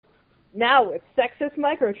Now with sexist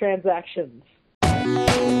microtransactions.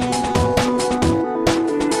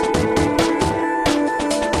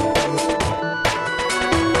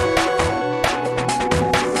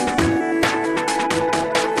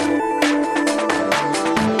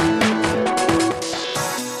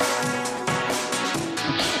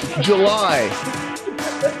 July.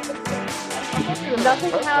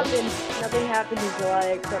 Nothing happened in July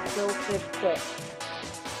except Phil Fish quit.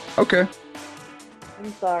 Okay.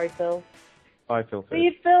 I'm sorry, Phil. Bye, Phil Fish.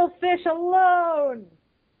 Leave Phil Fish alone!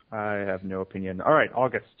 I have no opinion. All right,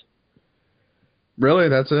 August. Really?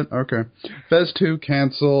 That's it? Okay. Fez 2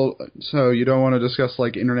 canceled, so you don't want to discuss,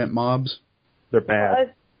 like, internet mobs? They're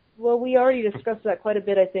bad. Well, we already discussed that quite a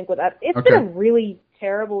bit, I think, with that. It's Okay. been a really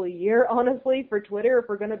terrible year, honestly, for Twitter, if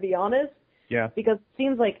we're going to be honest. Yeah. Because it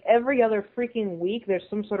seems like every other freaking week there's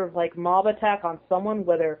some sort of, like, mob attack on someone,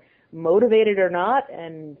 whether motivated or not,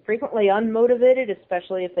 and frequently unmotivated,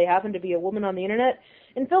 especially if they happen to be a woman on the internet.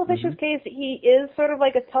 In Phil Fish's case, he is sort of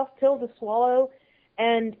like a tough pill to swallow,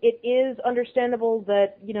 and it is understandable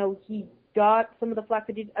that, you know, he got some of the flack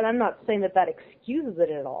that he, and I'm not saying that that excuses it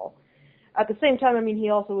at all. At the same time, I mean, he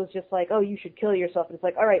also was just like, oh, you should kill yourself. And it's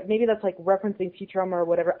like, all right, maybe that's like referencing Futurama or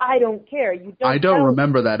whatever. I don't care. I don't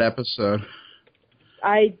remember that episode.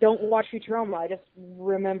 I don't watch Futurama. I just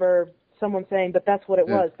remember someone saying, but that's what it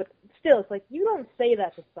was. But still, it's like, you don't say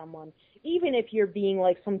that to someone, even if you're being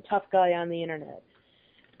like some tough guy on the internet.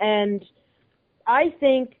 And I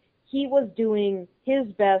think he was doing his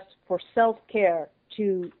best for self-care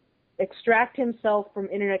to extract himself from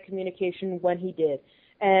internet communication when he did.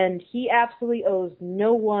 And he absolutely owes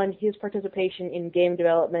no one his participation in game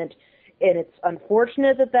development. And it's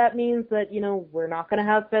unfortunate that that means that, you know, we're not going to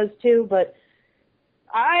have Fez 2, but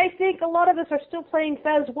I think a lot of us are still playing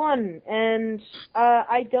Fez 1, and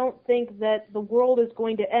I don't think that the world is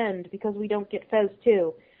going to end because we don't get Fez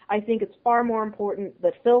 2. I think it's far more important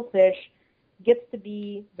that Phil Fish gets to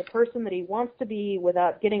be the person that he wants to be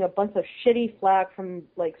without getting a bunch of shitty flack from,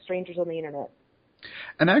 like, strangers on the internet.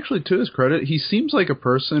 And actually, to his credit, he seems like a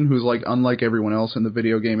person who's, like, unlike everyone else in the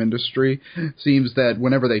video game industry. Seems that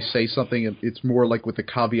whenever they say something, it's more like with the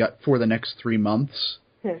caveat for the next 3 months.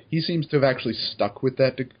 He seems to have actually stuck with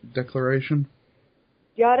that declaration.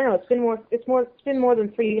 Yeah, I don't know. It's been more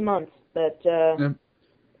than 3 months. But all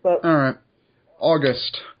right,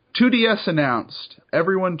 August. 2DS announced.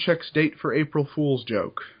 Everyone checks date for April Fool's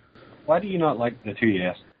joke. Why do you not like the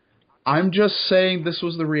 2DS? I'm just saying this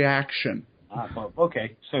was the reaction. Well,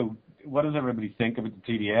 okay, so what does everybody think about the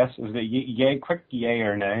 2DS? Is it quick yay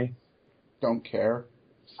or nay? Don't care.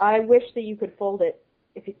 I wish that you could fold it.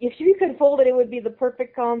 If you could fold it, it would be the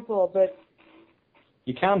perfect console, but...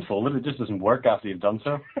 You can fold it, it just doesn't work after you've done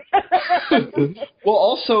so. Well,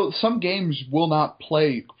 also, some games will not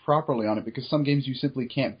play properly on it, because some games you simply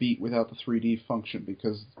can't beat without the 3D function,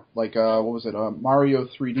 because, like, what was it, Mario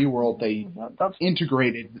 3D World, they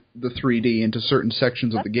integrated the 3D into certain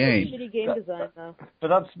sections of the game. That's shitty game design, though. But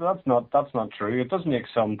that's not true. It does make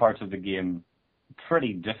some parts of the game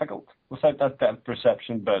pretty difficult without that depth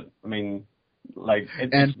perception, but, I mean... Like,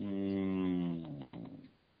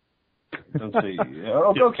 don't see.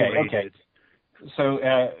 Okay.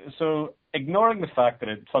 So ignoring the fact that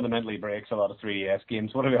it fundamentally breaks a lot of 3DS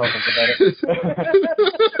games, what do we all think about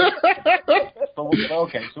it?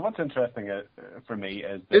 Okay, so what's interesting for me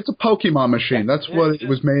is that it's a Pokemon machine. That's what it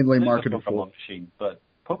was mainly marketed for. Machine, but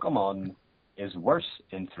Pokemon is worse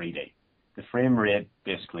in 3D. The frame rate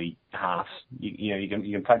basically halves. You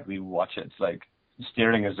can practically watch it. It's like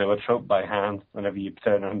steering a zoetrope by hand whenever you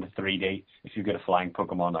turn it into 3D if you get a flying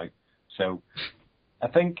Pokemon out. So I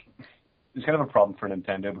think it's kind of a problem for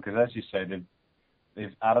Nintendo because, as you said,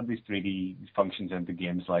 they've added these 3D functions into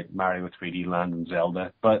games like Mario 3D Land and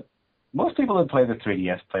Zelda. But most people that play the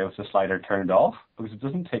 3DS play with the slider turned off because it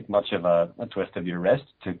doesn't take much of a twist of your wrist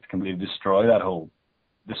to completely destroy that whole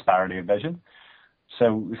disparity of vision.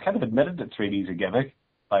 So we've kind of admitted that 3D is a gimmick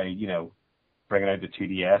by, bringing out the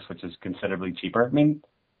 2DS, which is considerably cheaper. I mean,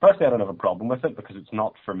 personally, I don't have a problem with it because it's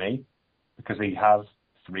not for me. Because he has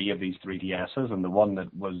 3 of these 3DSs, and the one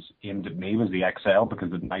that was aimed at me was the XL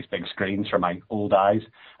because of the nice big screens for my old eyes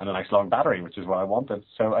and a nice long battery, which is what I wanted.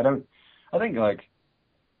 So I think, like,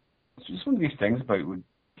 it's just one of these things about with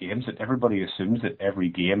games that everybody assumes that every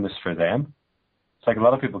game is for them. It's like a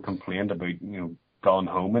lot of people complained about, Gone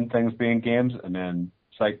Home and things being games, and then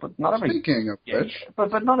it's like, but not every... Speaking of which...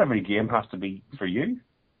 But not every game has to be for you,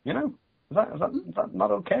 Is that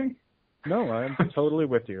not okay? No, I'm totally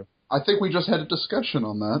with you. I think we just had a discussion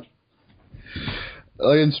on that.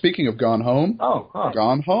 And speaking of Gone Home...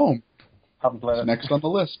 Gone Home. Haven't played it. Next on the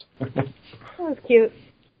list. That was cute.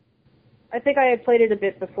 I think I had played it a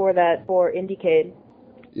bit before that for Indiecade.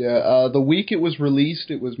 Yeah, the week it was released,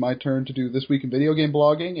 it was my turn to do This Week in Video Game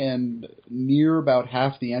Blogging, and near about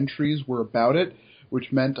half the entries were about it,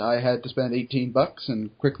 which meant I had to spend $18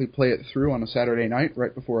 and quickly play it through on a Saturday night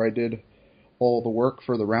right before I did all the work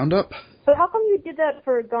for the roundup. So how come you did that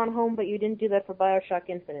for Gone Home, but you didn't do that for BioShock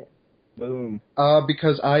Infinite? Boom.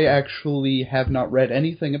 Because I actually have not read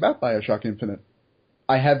anything about BioShock Infinite.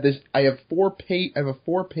 I have a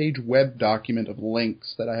 4-page web document of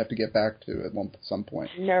links that I have to get back to at some point.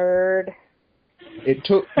 Nerd. It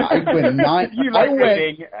took. I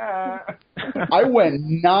went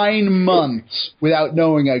 9 months without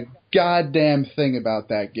knowing a goddamn thing about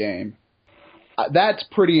that game. That's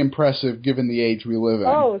pretty impressive given the age we live in.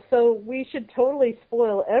 Oh, so we should totally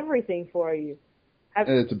spoil everything for you.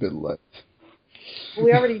 It's a bit late.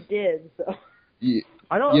 We already did, so. Yeah.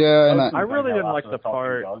 I really didn't like the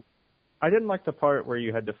part. I didn't like the part where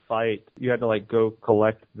you had to fight. You had to like go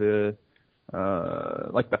collect the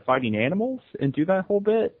the fighting animals and do that whole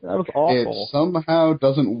bit. That was awful. It somehow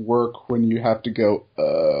doesn't work when you have to go.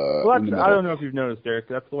 Well, I don't know if you've noticed, Derek.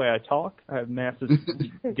 That's the way I talk. I have massive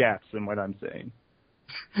gaps in what I'm saying.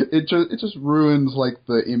 It just ruins like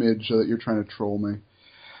the image that you're trying to troll me.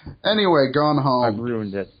 Anyway, Gone Home. I've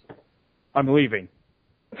ruined it. I'm leaving.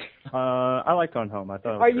 I like Gone Home. I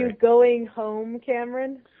thought. Are you going home,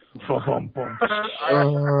 Cameron? No,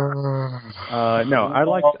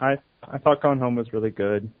 I thought Gone Home was really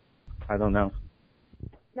good. I don't know.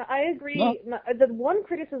 No, I agree. No. The one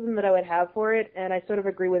criticism that I would have for it, and I sort of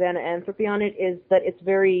agree with Anna Anthropy on it, is that it's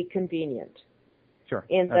very convenient. Sure.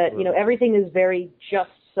 In that, everything is very just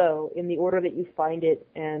so in the order that you find it,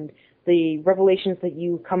 and the revelations that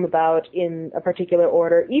you come about in a particular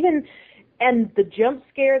order. And the jump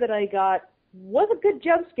scare that I got was a good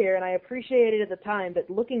jump scare, and I appreciated it at the time, but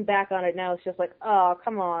looking back on it now, it's just like, oh,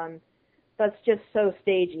 come on. That's just so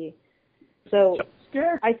stagey. So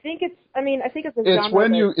I think it's a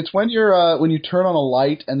genre. It's when you turn on a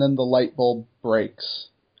light and then the light bulb breaks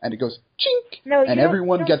and it goes chink. No, and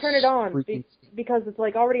everyone gets turn it on because it's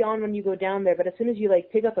like already on when you go down there. But as soon as you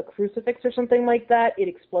like pick up a crucifix or something like that, it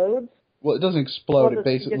explodes. Well, it doesn't explode. It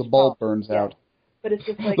basically the bulb burns out. But it's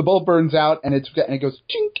just like the bulb burns out and it goes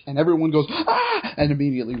chink and everyone goes ah and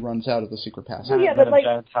immediately runs out of the secret passage. Well, yeah, but like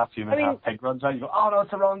pig runs out. You go, oh no,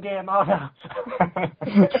 it's the wrong game. Oh no.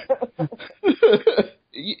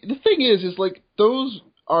 The thing is like those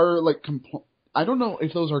are like I don't know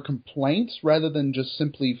if those are complaints rather than just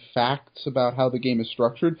simply facts about how the game is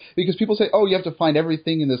structured. Because people say, oh, you have to find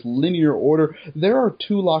everything in this linear order. There are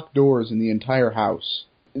 2 locked doors in the entire house.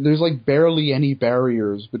 There's like barely any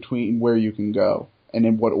barriers between where you can go and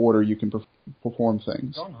in what order you can perform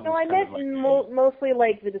things. No, I meant mostly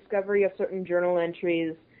like the discovery of certain journal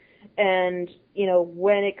entries and,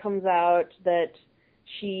 when it comes out that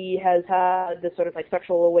she has had this sort of like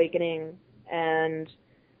sexual awakening and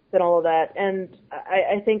then all of that. And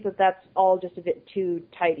I think that that's all just a bit too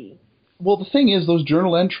tidy. Well, the thing is, those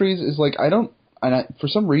journal entries is like, for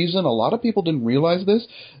some reason, a lot of people didn't realize this.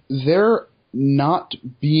 They're not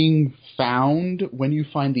being found when you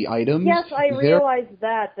find the items. Yes, I realize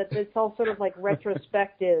that it's all sort of like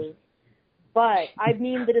retrospective. But I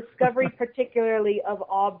mean the discovery particularly of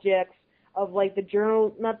objects of like the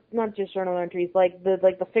journal, not just journal entries, like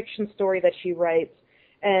the fiction story that she writes.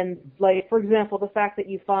 And like, for example, the fact that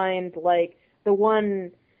you find like the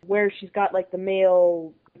one where she's got like the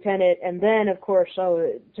male lieutenant and then of course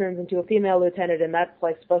it turns into a female lieutenant and that's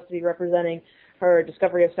like supposed to be representing her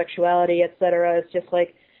discovery of sexuality, etc. It's just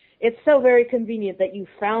like, it's so very convenient that you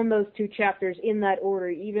found those 2 chapters in that order,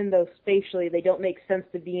 even though spatially they don't make sense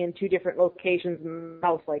to be in 2 different locations in a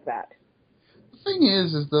house like that. The thing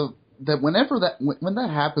is that when that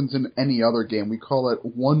happens in any other game, we call it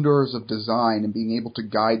wonders of design and being able to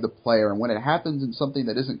guide the player. And when it happens in something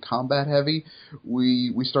that isn't combat heavy,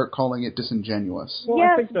 we start calling it disingenuous. Well,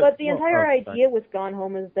 yes, but the entire idea with Gone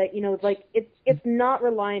Home is that it's not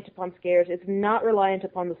reliant upon scares. It's not reliant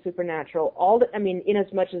upon the supernatural. In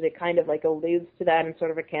as much as it kind of like alludes to that in sort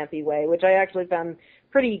of a campy way, which I actually found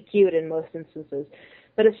pretty cute in most instances.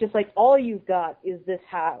 But it's just like all you've got is this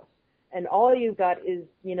house. And all you've got is,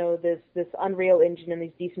 this Unreal Engine and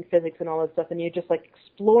these decent physics and all that stuff, and you're just like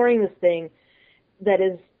exploring this thing that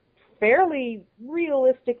is fairly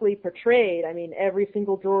realistically portrayed. I mean, every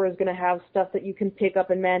single drawer is going to have stuff that you can pick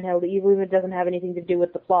up in Manheld, even if it doesn't have anything to do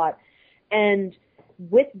with the plot. And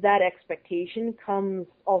with that expectation comes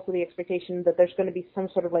also the expectation that there's going to be some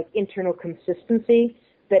sort of like internal consistency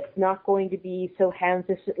that's not going to be so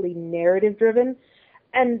ham-fistedly narrative-driven.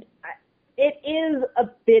 And it is a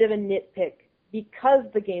bit of a nitpick because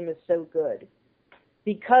the game is so good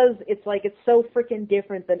because it's like it's so freaking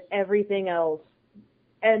different than everything else.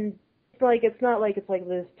 And it's not like it's like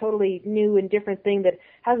this totally new and different thing that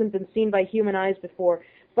hasn't been seen by human eyes before,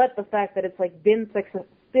 but the fact that it's like been such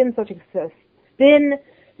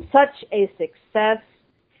a success.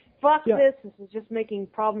 Fuck this is just making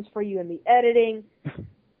problems for you in the editing.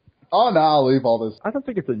 Oh no, I'll leave all this. I don't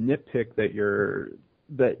think it's a nitpick that you're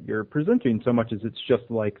presenting so much as it's just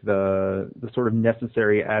like the sort of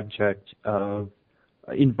necessary abject of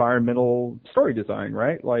environmental story design,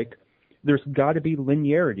 right? Like, there's got to be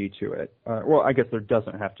linearity to it. Well, I guess there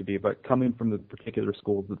doesn't have to be, but coming from the particular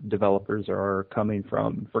school the developers are coming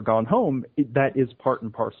from for Gone Home, that is part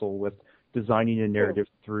and parcel with designing a narrative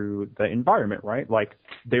through the environment, right? Like,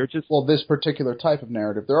 they're just... Well, this particular type of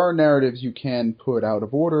narrative. There are narratives you can put out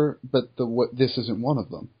of order, but this isn't one of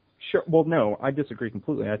them. Sure. Well, no, I disagree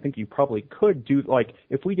completely. I think you probably could do, like,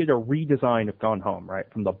 if we did a redesign of Gone Home, right,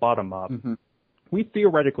 from the bottom up, we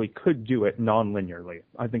theoretically could do it non-linearly.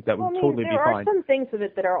 I think that would totally be fine. There are some things of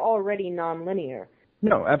it that are already non-linear.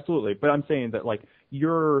 No, absolutely. But I'm saying that, like,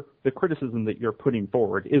 the criticism that you're putting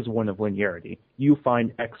forward is one of linearity. You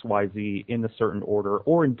find X, Y, Z in a certain order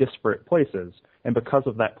or in disparate places, and because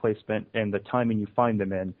of that placement and the timing you find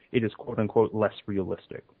them in, it is quote-unquote less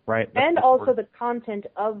realistic, right? And also the content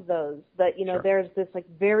of those, that, there's this, like,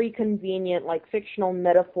 very convenient, like, fictional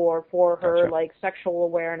metaphor for her, like, sexual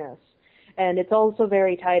awareness. And it's also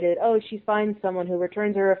very tied to, she finds someone who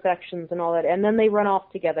returns her affections and all that, and then they run off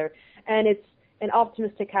together. And it's an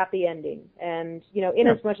optimistic, happy ending. And,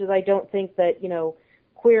 as much as I don't think that,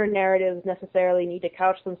 queer narratives necessarily need to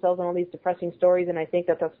couch themselves on all these depressing stories, and I think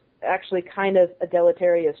that that's actually kind of a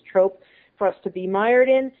deleterious trope for us to be mired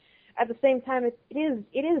in, at the same time, it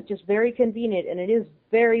is just very convenient, and it is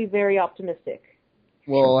very, very optimistic.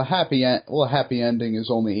 Well, a happy ending is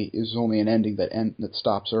only an ending that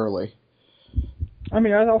stops early. I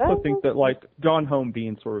mean, I also think that, like, Gone Home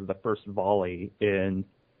being sort of the first volley in,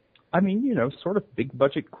 sort of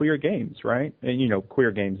big-budget queer games, right? And,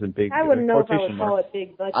 queer games in big I wouldn't know if I would call it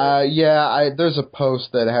big budget. There's a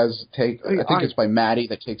post that I think it's by Maddie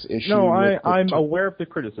that takes issue with... I'm aware of the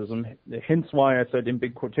criticism, hence why I said in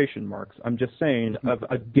big quotation marks. I'm just saying of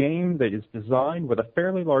a game that is designed with a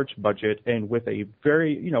fairly large budget and with a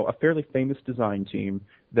a fairly famous design team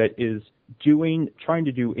that is trying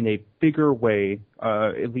to do in a bigger way,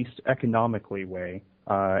 at least economically way,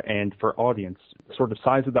 and for audience, sort of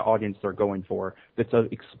size of the audience they're going for, that's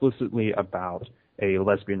explicitly about a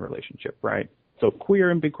lesbian relationship, right? So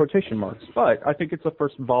queer in big quotation marks, but I think it's a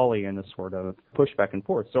first volley in a sort of push back and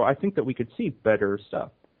forth. So I think that we could see better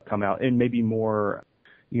stuff come out and maybe more,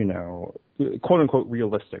 quote unquote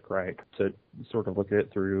realistic, right? To sort of look at it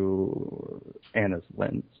through Anna's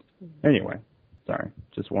lens. Anyway, sorry,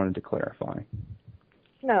 just wanted to clarify.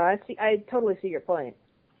 No, I totally see your point.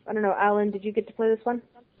 I don't know, Alan, did you get to play this one?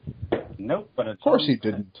 Nope, but it's... Of course he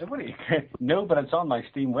didn't. No, but it's on my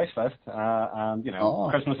Steam wishlist, and,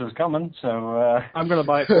 Christmas is coming, so... I'm going to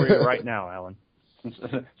buy it for you right now, Alan.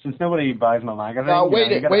 Since nobody buys my magazine... No,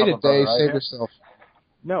 wait a day, save yourself.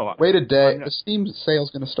 No. Wait a day. The Steam sale's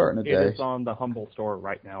going to start in a day. It is on the Humble store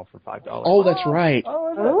right now for $5. Oh, that's right.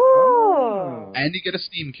 Oh. And you get a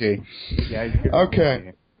Steam key. Yeah, you get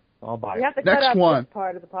okay. I'll buy it. You have to cut out this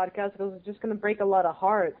part of the podcast because it's just going to break a lot of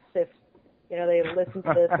hearts if they listen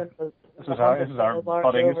to this. And this is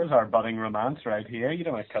our budding romance right here. You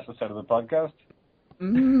don't want to cut this out of the podcast.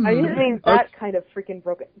 I didn't mean that kind of freaking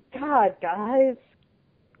broken. God, guys.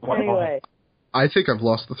 Anyway. I think I've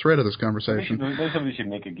lost the thread of this conversation. Maybe should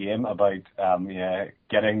make a game about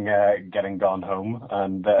getting Gone Home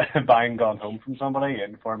and buying Gone Home from somebody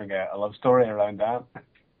and forming a love story around that.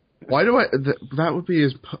 Why do that would be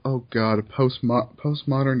a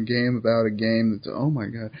postmodern game about a game that's, oh my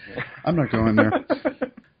god, I'm not going there.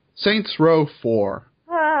 Saints Row 4.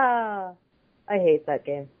 I hate that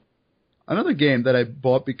game. Another game that I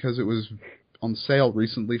bought because it was on sale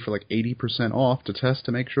recently for like 80% off to test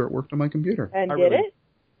to make sure it worked on my computer. And did it?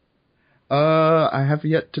 I have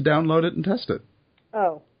yet to download it and test it.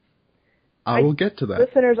 Oh. I will get to that.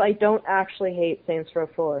 Listeners, I don't actually hate Saints Row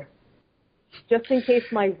 4. Just in case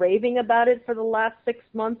my raving about it for the last 6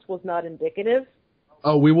 months was not indicative.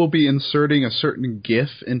 Oh, we will be inserting a certain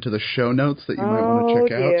GIF into the show notes that you might want to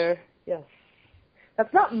check out. Oh, dear. Yes.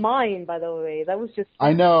 That's not mine, by the way. That was just...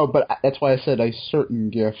 I know, but that's why I said a certain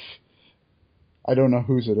GIF. I don't know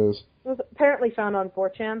whose it is. It was apparently found on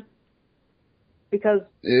 4chan. Because...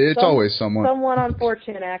 It's always someone. Someone on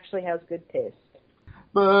 4chan actually has good taste.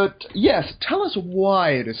 But, yes, tell us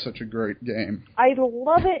why it is such a great game. I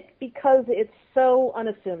love it because it's so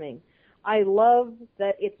unassuming. I love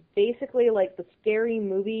that it's basically like the scary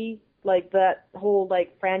movie like that whole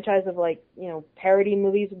like franchise of like, you know, parody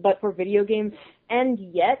movies, but for video games, and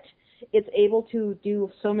yet it's able to do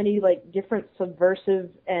so many like different subversive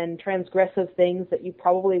and transgressive things that you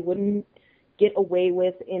probably wouldn't get away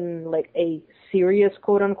with in like a serious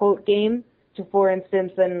quote unquote game. So for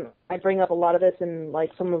instance, and I bring up a lot of this in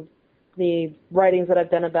like some of the writings that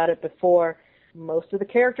I've done about it before, most of the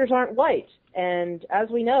characters aren't white. And as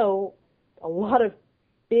we know, a lot of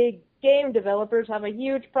big game developers have a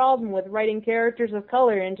huge problem with writing characters of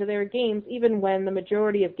color into their games, even when the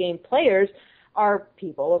majority of game players are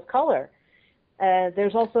people of color.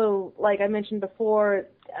 There's also, like I mentioned before,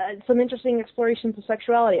 some interesting explorations of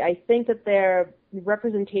sexuality. I think that their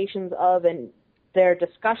representations of and their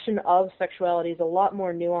discussion of sexuality is a lot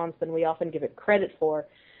more nuanced than we often give it credit for.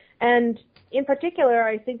 And in particular,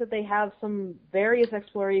 I think that they have some various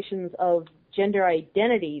explorations of gender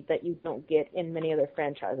identity that you don't get in many other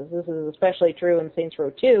franchises. This is especially true in Saints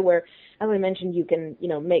Row 2, where, as I mentioned, you can, you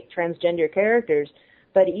know, make transgender characters.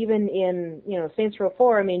 But even in, you know, Saints Row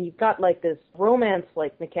 4, I mean, you've got like this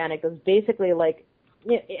romance-like mechanic that's basically like,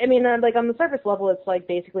 I mean, like on the surface level, it's like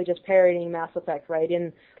basically just parodying Mass Effect, right?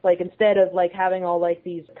 And like instead of like having all like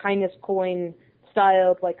these kindness coin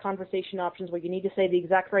styled like conversation options where you need to say the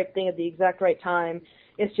exact right thing at the exact right time,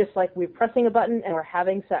 it's just like we're pressing a button and we're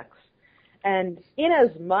having sex. And in as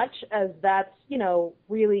much as that's, you know,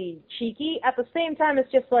 really cheeky, at the same time,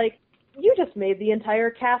 it's just like, you just made the entire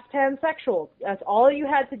cast pansexual. That's all you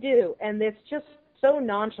had to do. And it's just so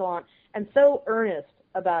nonchalant and so earnest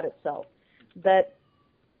about itself that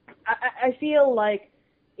I feel like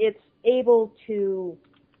it's able to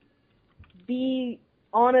be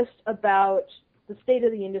honest about the state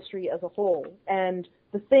of the industry as a whole and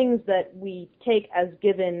the things that we take as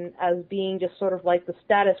given as being just sort of like the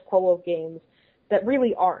status quo of games that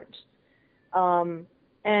really aren't.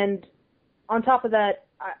 And on top of that,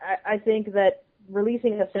 I think that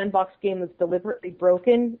releasing a sandbox game that's deliberately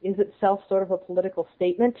broken is itself sort of a political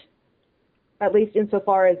statement, at least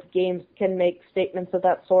insofar as games can make statements of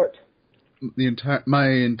that sort. My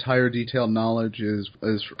entire detailed knowledge is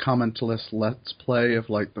commentless let's play of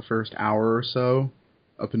like the first hour or so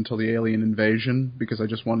up until the alien invasion, because I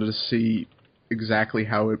just wanted to see exactly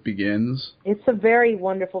how it begins. It's a very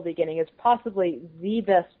wonderful beginning. It's possibly the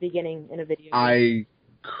best beginning in a video game. I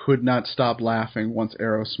could not stop laughing once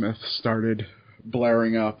Aerosmith started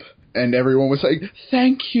blaring up, and everyone was saying,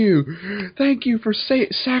 thank you for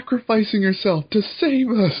sacrificing yourself to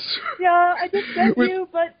save us. Yeah, I just met you,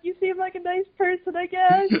 but you seem like a nice person, I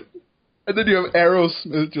guess. And then you have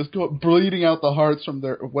Aerosmith just bleeding out the hearts from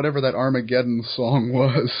their whatever that Armageddon song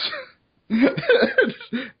was.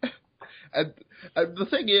 and the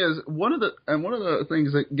thing is, one of the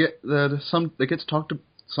things that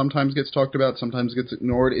sometimes gets talked about, sometimes gets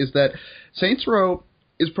ignored, is that Saints Row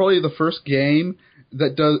is probably the first game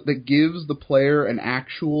that gives the player an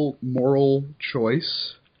actual moral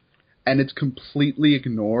choice, and it's completely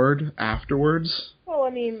ignored afterwards. Well,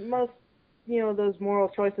 I mean, most, you know, those moral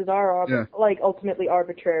choices are like ultimately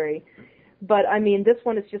arbitrary. But I mean, this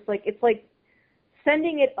one is just like, it's like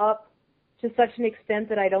sending it up to such an extent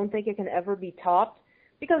that I don't think it can ever be topped.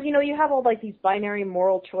 Because, you know, you have all like these binary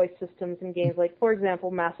moral choice systems in games, like, for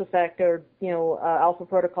example, Mass Effect or, you know, Alpha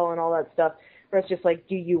Protocol and all that stuff, where it's just like,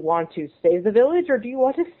 do you want to save the village or do you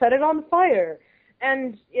want to set it on fire?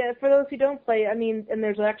 And for those who don't play, I mean, and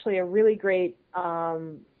there's actually a really great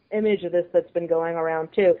image of this that's been going around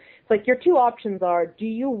too. It's like your two options are, do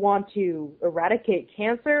you want to eradicate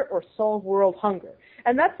cancer or solve world hunger?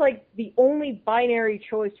 And that's like the only binary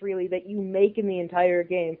choice really that you make in the entire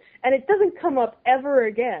game. And it doesn't come up ever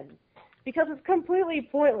again because it's completely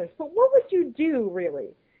pointless. But what would you do really?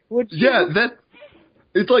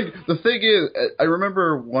 It's like, the thing is, I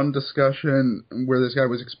remember one discussion where this guy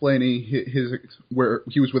was explaining where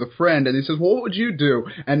he was with a friend, and he says, well, what would you do?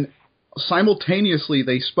 And simultaneously,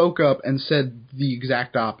 they spoke up and said the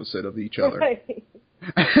exact opposite of each other. Right.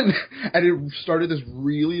 And it started this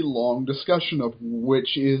really long discussion of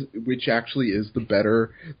which actually is the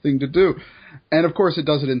better thing to do. And of course it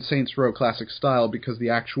does it in Saints Row classic style, because the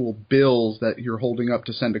actual bills that you're holding up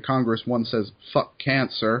to send to Congress, one says, fuck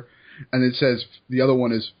cancer, and it says, the other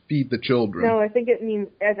one is feed the children. No, I think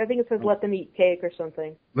it says let them eat cake or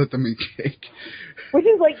something. Let them eat cake. Which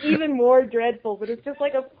is like even more dreadful, but it's just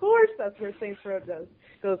like, of course that's where Saints Row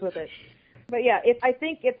goes with it. But yeah, I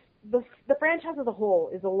think it's, the franchise as a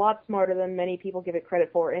whole is a lot smarter than many people give it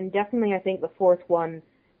credit for, and definitely I think the fourth one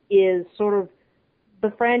is sort of,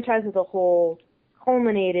 the franchise as a whole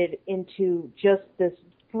culminated into just this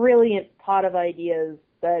brilliant pot of ideas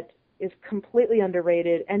that is completely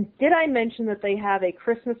underrated. And did I mention that they have a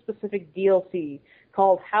Christmas-specific DLC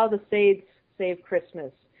called How the Sades Save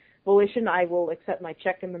Christmas. Volition, I will accept my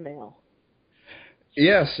check in the mail.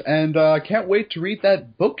 Yes, and can't wait to read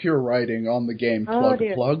that book you're writing on the game. Plug.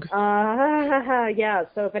 Yeah,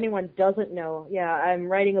 so if anyone doesn't know, I'm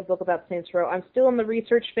writing a book about Saints Row. I'm still in the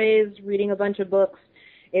research phase, reading a bunch of books.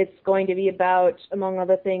 It's going to be about, among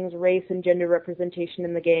other things, race and gender representation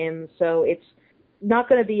in the game, so it's not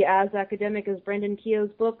going to be as academic as Brendan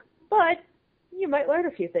Keogh's book, but you might learn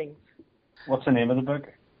a few things. What's the name of the book?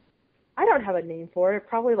 I don't have a name for it.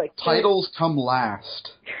 Probably like... Titles come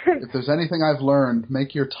last. If there's anything I've learned,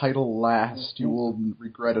 make your title last. You will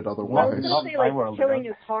regret it otherwise. I was going to say, like, killing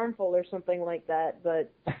is harmful or something like that,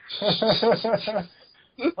 but...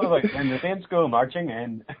 What about when the Saints go marching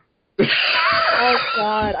in? Oh,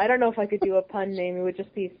 God. I don't know if I could do a pun name. It would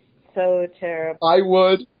just be so terrible. I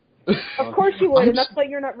would. Of course you would, and that's why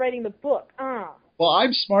you're not writing the book. Well,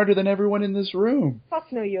 I'm smarter than everyone in this room.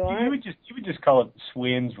 Fuck no, you aren't. You would just call it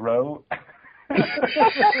Swain's Row.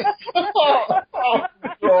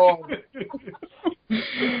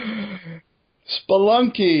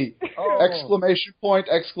 Spelunky!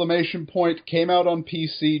 Exclamation point, came out on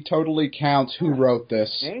PC, totally counts. Who wrote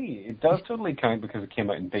this? Hey, it does totally count because it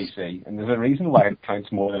came out in PC, and there's a reason why it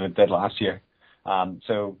counts more than it did last year.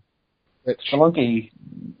 Spelunky,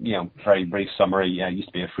 very brief summary, used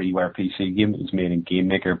to be a freeware PC game. It was made in Game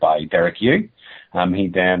Maker by Derek Yu. He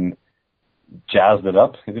then jazzed it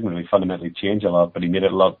up. He didn't really fundamentally change a lot, but he made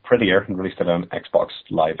it a lot prettier and released it on Xbox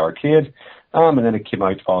Live Arcade. And then it came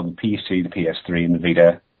out on the PC, the PS3, and the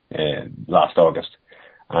Vita last August.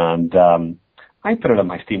 And I put it on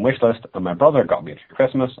my Steam wishlist, and my brother got me it for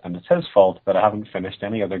Christmas, and it's his fault that I haven't finished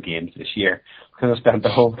any other games this year because I spent the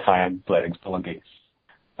whole time playing Spelunky.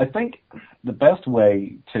 I think the best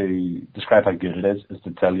way to describe how good it is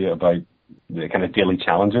to tell you about the kind of daily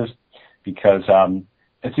challenges, because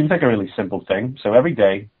it seems like a really simple thing. So every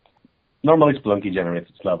day, normally Spelunky generates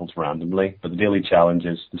its levels randomly, but the daily challenge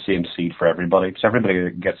is the same seed for everybody. So everybody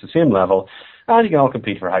gets the same level, and you can all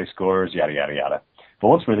compete for high scores, yada, yada, yada. But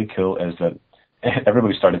what's really cool is that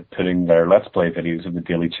everybody started putting their Let's Play videos of the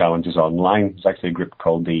daily challenges online. There's actually a group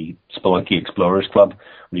called the Spelunky Explorers Club,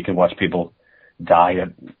 where you can watch people die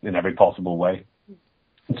in every possible way.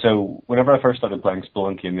 So whenever I first started playing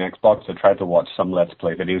Spelunky in the Xbox, I tried to watch some Let's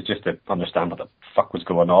Play videos just to understand what the fuck was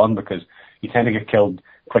going on, because you tend to get killed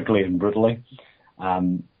quickly and brutally.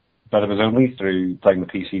 But it was only through playing the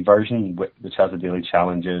PC version, which has the daily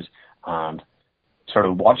challenges, and sort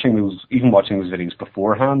of watching those videos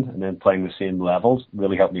beforehand and then playing the same levels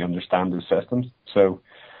really helped me understand those systems. So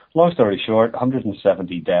long story short,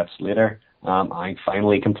 170 deaths later, I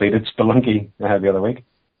finally completed Spelunky the other week.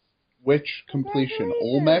 Which completion,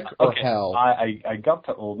 Olmec or Hell? I got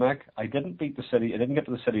to Olmec. I didn't beat the city. I didn't get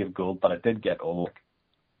to the City of Gold, but I did get Olmec,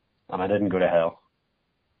 and I didn't go to Hell.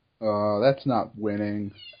 That's not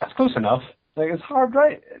winning. That's close enough. Like, it's hard,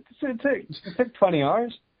 right? It took 20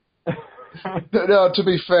 hours. No, to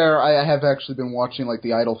be fair, I have actually been watching like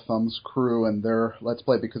the Idle Thumbs crew and their Let's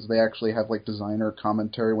Play, because they actually have like designer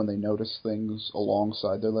commentary when they notice things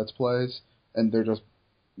alongside their Let's Plays, and they're just,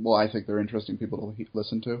 well, I think they're interesting people to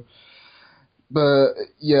listen to. But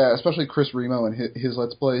yeah, especially Chris Remo and his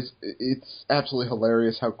Let's Plays, it's absolutely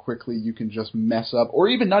hilarious how quickly you can just mess up, or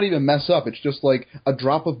even not even mess up. It's just like a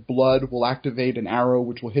drop of blood will activate an arrow,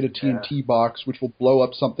 which will hit a TNT box, which will blow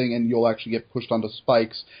up something, and you'll actually get pushed onto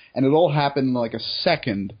spikes. And it all happened in like a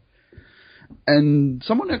second. And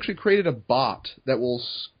someone actually created a bot that will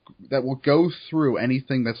go through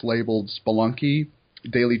anything that's labeled Spelunky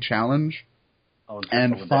Daily Challenge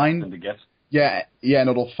and find. Yeah, and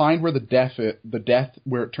it'll find where the death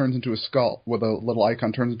where it turns into a skull, where the little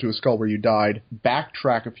icon turns into a skull where you died,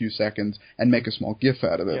 backtrack a few seconds, and make a small GIF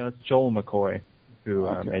out of it. Yeah, it's Joel McCoy who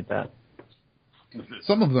made that.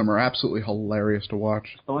 Some of them are absolutely hilarious to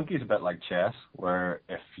watch. Spelunky's a bit like chess, where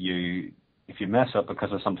if you mess up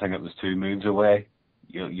because of something that was 2 moves away,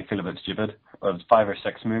 you feel a bit stupid. Or if it's 5 or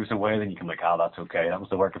 6 moves away, then you can be like, that's okay. That was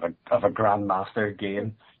the work of a grandmaster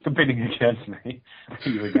game competing against me.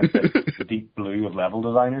 You against the deep blue of level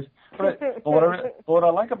designers. But what I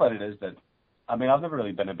like about it is that, I mean, I've never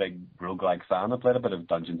really been a big roguelike fan. I played a bit of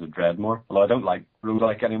Dungeons of Dreadmore, although I don't like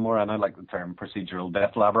roguelike anymore, and I like the term procedural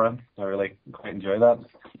death labyrinth. I really quite enjoy that.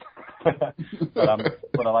 But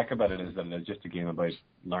what I like about it is that it's just a game about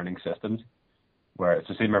learning systems, where it's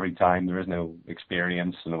the same every time. There is no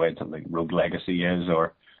experience in the way something like Rogue Legacy is,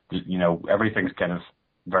 or, everything's kind of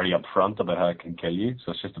very upfront about how it can kill you.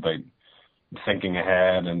 So it's just about thinking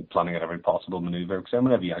ahead and planning out every possible maneuver. Because then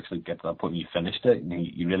whenever you actually get to that point and you finished it, and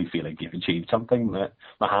you really feel like you've achieved something.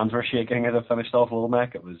 My hands were shaking as I finished off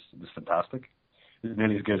Olmec. It was fantastic. is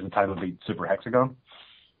nearly as good as the title beat Super Hexagon.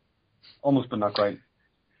 Almost, but not quite.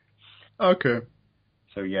 Okay.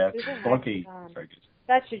 So yeah, Spelunky, very good.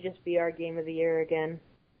 That should just be our game of the year again.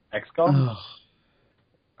 XCOM?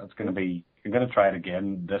 That's going to be... I'm going to try it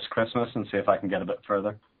again this Christmas and see if I can get a bit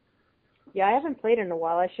further. Yeah, I haven't played in a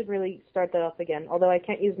while. I should really start that up again, although I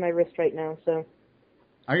can't use my wrist right now, so...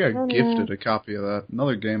 I got gifted a copy of that.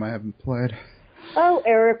 Another game I haven't played. Oh,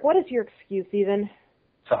 Eric, what is your excuse even?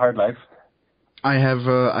 It's a hard life. I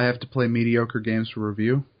have to play mediocre games for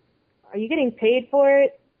review. Are you getting paid for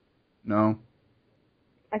it? No.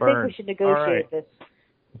 I think we should negotiate this.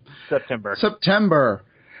 September.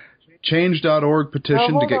 Change.org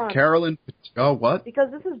petition to get Carolyn... Oh, what?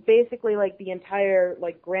 Because this is basically like the entire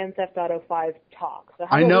like Grand Theft Auto 5 talk. So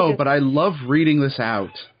I know, but I love reading this out.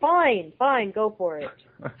 Fine, go for it.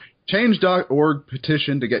 Change.org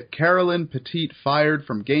petition to get Carolyn Petit fired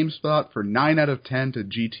from GameSpot for 9 out of 10 to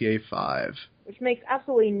GTA 5. Which makes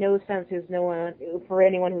absolutely no sense for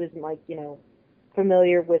anyone who isn't, like,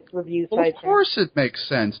 familiar with review sites. Of course it makes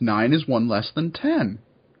sense. 9 is one less than 10.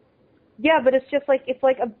 Yeah, but it's just like it's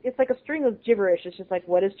like a string of gibberish. It's just like,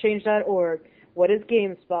 what is Change.org? What is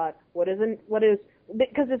GameSpot?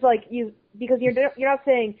 Because it's like because you're not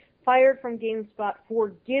saying fired from GameSpot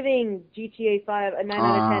for giving GTA 5 a 9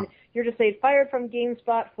 out of 10. You're just saying fired from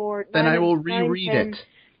GameSpot for 9 Then I will 9, reread 10 it.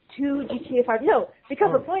 to GTA 5. No,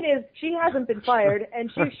 because the point is she hasn't been fired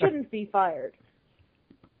and she shouldn't be fired.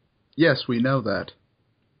 Yes, we know that.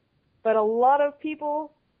 But a lot of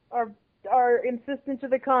people are insistent to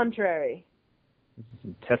the contrary.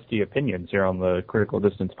 Some testy opinions here on the Critical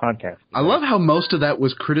Distance podcast. I love how most of that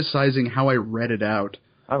was criticizing how I read it out.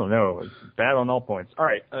 I don't know. It's bad on all points. All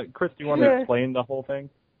right, Chris, do you want to explain the whole thing?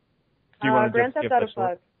 Do you want to Grand Theft Auto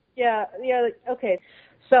 5. Yeah, okay.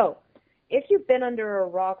 So, if you've been under a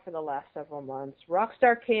rock for the last several months,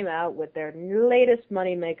 Rockstar came out with their latest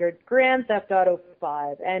moneymaker, Grand Theft Auto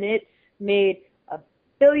 5, and it made $1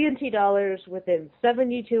 billion within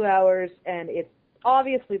 72 hours, and it's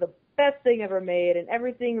obviously the best thing ever made, and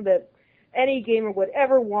everything that any gamer would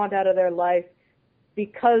ever want out of their life,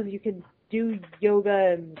 because you can do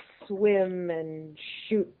yoga and swim and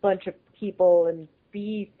shoot a bunch of people and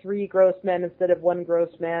be 3 gross men instead of 1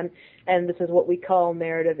 gross man, and this is what we call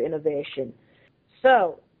narrative innovation.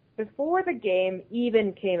 So, before the game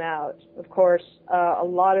even came out, of course, a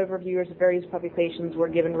lot of reviewers of various publications were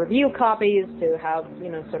given review copies to have,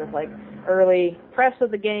 sort of like early press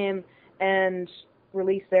of the game and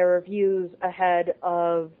release their reviews ahead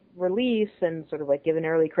of release and sort of like give an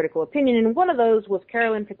early critical opinion. And one of those was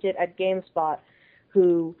Carolyn Petit at GameSpot,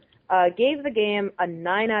 who gave the game a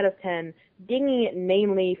 9 out of 10, dinging it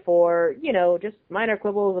mainly for, just minor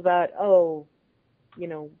quibbles about,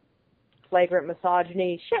 flagrant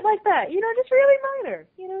misogyny, shit like that, just really minor,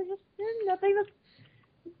 just nothing that's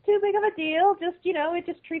too big of a deal, just, it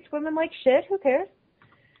just treats women like shit, who cares?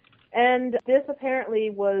 And this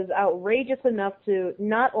apparently was outrageous enough to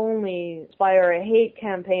not only inspire a hate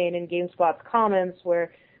campaign in GameSpot's comments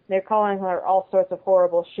where they're calling her all sorts of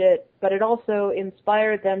horrible shit, but it also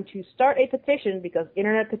inspired them to start a petition, because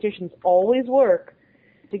internet petitions always work,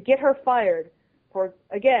 to get her fired for,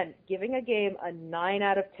 again, giving a game a 9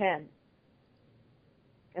 out of 10.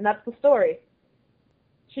 And that's the story.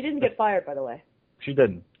 She didn't get fired, by the way. She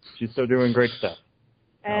didn't. She's still doing great stuff.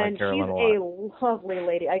 And she's a lovely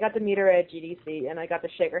lady. I got to meet her at GDC, and I got to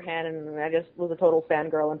shake her hand, and I just was a total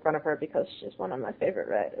fangirl in front of her because she's one of my favorite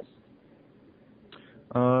writers.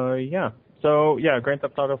 Yeah. So, Grand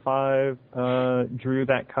Theft Auto 5 drew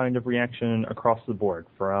that kind of reaction across the board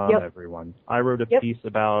from everyone. I wrote a piece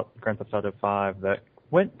about Grand Theft Auto 5 that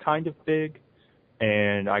went kind of big,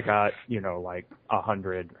 and I got,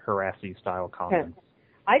 100 harassy-style comments.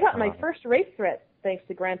 I got my first rape threat thanks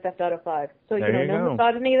to Grand Theft Auto 5. So, no go.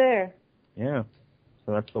 misogyny there. Yeah.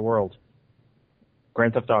 So that's the world.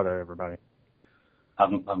 Grand Theft Auto, everybody. I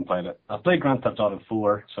haven't played it. I've played Grand Theft Auto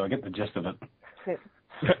 4, so I get the gist of it.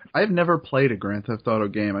 I've never played a Grand Theft Auto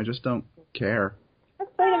game. I just don't care.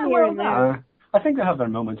 I've played them here and there. I think they have their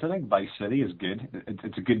moments. I think Vice City is good.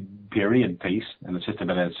 It's a good period piece, and it's just a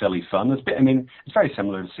bit of silly fun. It's very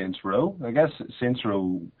similar to Saints Row. I guess Saints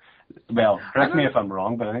Row, well, correct me if I'm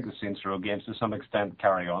wrong, but I think the Saints Row games to some extent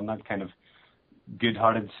carry on that kind of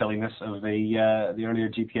good-hearted silliness of the earlier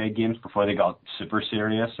GTA games before they got super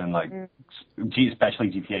serious, and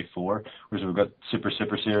especially GTA 4, where we've got super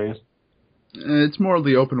serious. It's more of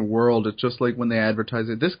the open world. It's just like when they advertise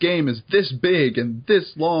it. This game is this big and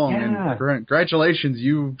this long, and congratulations,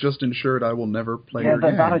 you've just ensured I will never play your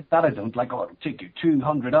game. That I don't like. Oh, it'll take you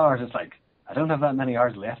 200 hours. It's like, I don't have that many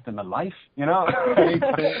hours left in my life, I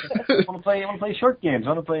want to play short games. I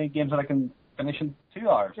want to play games that I can finishing 2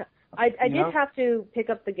 hours. I did have to pick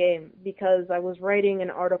up the game because I was writing an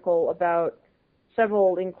article about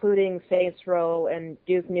several, including Saints Row and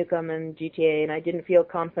Duke Nukem and GTA, and I didn't feel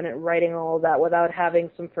confident writing all of that without having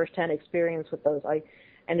some first-hand experience with those. I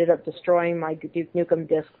ended up destroying my Duke Nukem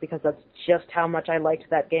disc because that's just how much I liked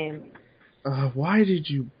that game. Why did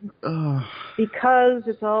you... Because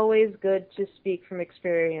it's always good to speak from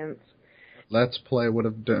experience. Let's Play would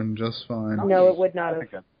have done just fine. No, it would not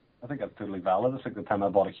have. I think that's totally valid. It's like the time I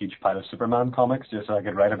bought a huge pile of Superman comics just so I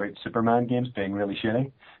could write about Superman games being really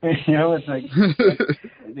shitty. You know, it's like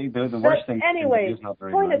the worst thing. Anyway,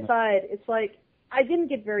 point aside, it's like I didn't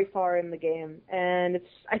get very far in the game, and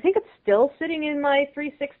I think it's still sitting in my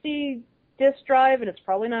 360 disk drive, and it's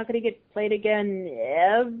probably not going to get played again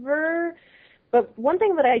ever. But one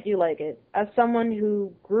thing that I do like it, as someone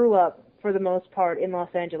who grew up for the most part in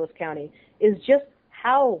Los Angeles County, is just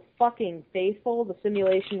how fucking faithful the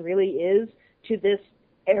simulation really is to this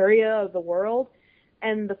area of the world.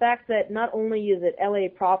 And the fact that not only is it LA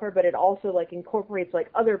proper, but it also like incorporates like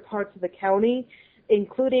other parts of the county,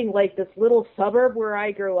 including like this little suburb where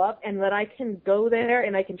I grew up, and that I can go there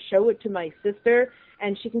and I can show it to my sister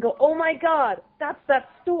and she can go, oh my God, that's that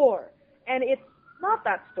store. And it's not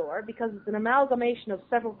that store because it's an amalgamation of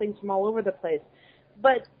several things from all over the place.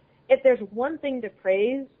 But if there's one thing to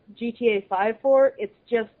praise GTA 5 for, it's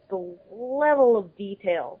just the level of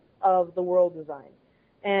detail of the world design.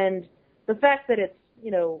 And the fact that it's,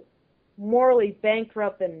 you know, morally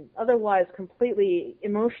bankrupt and otherwise completely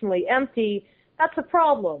emotionally empty, that's a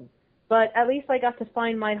problem. But at least I got to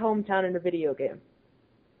find my hometown in a video game.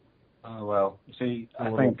 Oh, well, see, I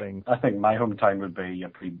think my hometown would be a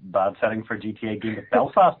pretty bad setting for a GTA game. But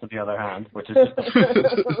Belfast, on the other hand, which is just,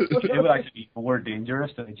 it would actually be more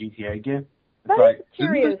dangerous than a GTA game. That is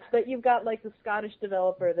curious that you've got like the Scottish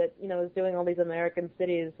developer that, you know, is doing all these American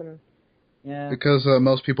cities and... Yeah. Because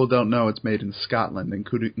most people don't know it's made in Scotland,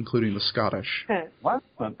 including the Scottish. What?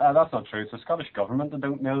 That's not true. It's the Scottish government that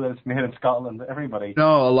don't know that it's made in Scotland. Everybody.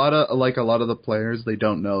 No, a lot of the players, they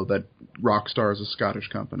don't know that Rockstar is a Scottish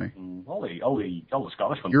company. All the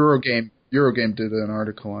Scottish ones. Eurogame did an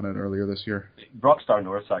article on it earlier this year. Rockstar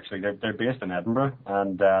North, actually, they're based in Edinburgh,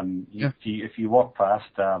 and if you walk past,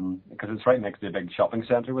 because it's right next to the big shopping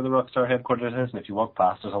centre where the Rockstar headquarters is, and if you walk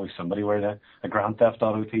past, there's always somebody wearing a Grand Theft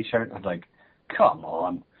Auto t-shirt, and I'm like, come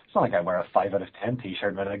on. It's not like I wear a 5 out of 10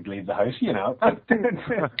 t-shirt when I leave the house, you know. Don't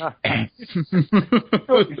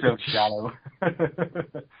be so shallow.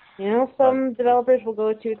 You know, some developers will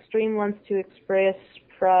go to extreme lengths to express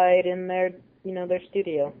pride in their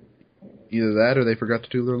studio. Either that, or they forgot to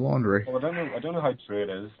do their laundry. Well, I don't know how true it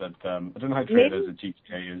is that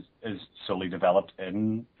GTA is solely developed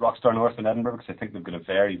in Rockstar North in Edinburgh, because I think they've got a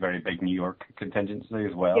very, very big New York contingency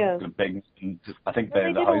as well. Yeah. I think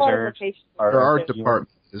the Their art department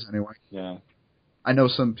is anyway. Yeah. I know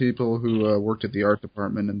some people who worked at the art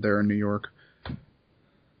department, and they're in New York.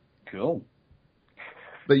 Cool.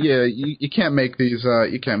 But yeah, you can't make these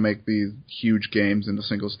huge games in a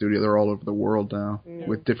single studio. They're all over the world now,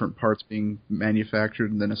 with different parts being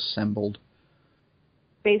manufactured and then assembled.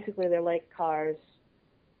 Basically, they're like cars.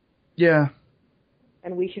 Yeah.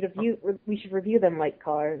 And we should review them like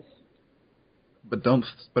cars. But don't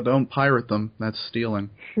pirate them. That's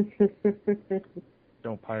stealing.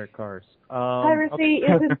 Don't pirate cars. Piracy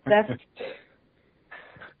isn't theft.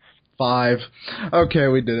 5. Okay,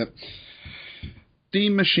 we did it.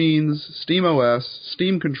 Steam Machines, SteamOS,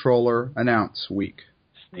 Steam Controller, announce week.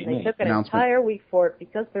 They took an entire week for it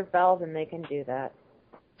because they're Valve and they can do that.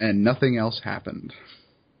 And nothing else happened.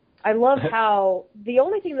 I love how, the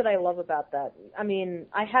only thing that I love about that, I mean,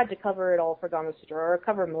 I had to cover it all for Gamasutra, or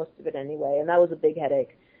cover most of it anyway, and that was a big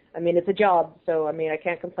headache. I mean, it's a job, so, I mean, I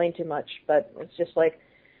can't complain too much, but it's just like,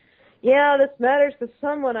 yeah, this matters to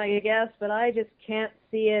someone, I guess, but I just can't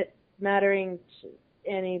see it mattering to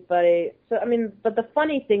anybody. So, I mean, but the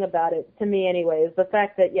funny thing about it, to me anyway, is the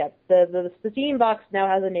fact that, yeah, the Steam box now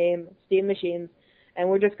has a name, Steam Machines, and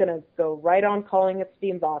we're just going to go right on calling it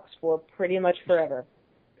Steam Box for pretty much forever.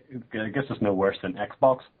 I guess it's no worse than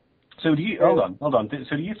Xbox. So do you, hold on.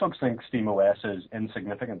 So do you folks think SteamOS is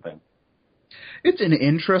insignificant then? It's an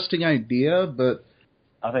interesting idea, but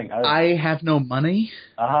I have no money.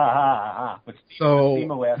 But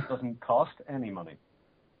SteamOS doesn't cost any money.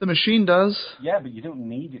 The machine does. Yeah, but you don't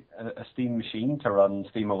need a Steam machine to run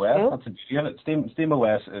SteamOS. Nope. That's the beauty of it.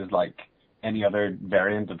 SteamOS is like any other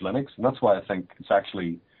variant of Linux, and that's why I think it's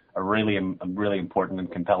actually a really important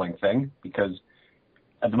and compelling thing, because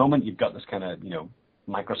at the moment you've got this kind of,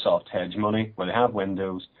 Microsoft hedge money where they have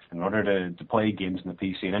Windows. In order to play games on the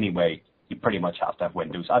PC in any way, you pretty much have to have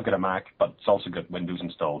Windows. I've got a Mac, but it's also got Windows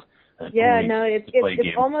installed. Yeah, no,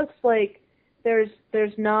 it's almost like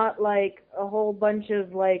there's not like a whole bunch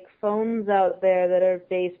of like phones out there that are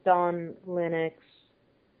based on Linux.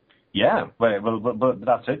 Yeah, but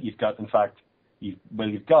that's it. You've got, in fact,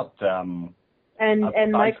 you've got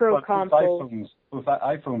and micro consoles. Both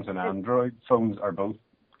iPhones and Android phones are both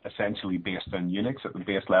essentially based on Unix at the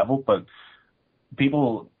base level, but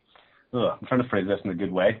people, I'm trying to phrase this in a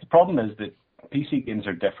good way. The problem is that PC games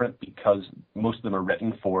are different because most of them are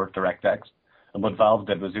written for DirectX. And what Valve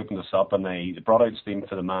did was open this up, and they brought out Steam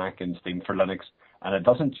for the Mac and Steam for Linux. And it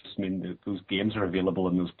doesn't just mean that those games are available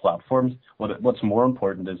on those platforms. What's more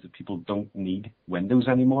important is that people don't need Windows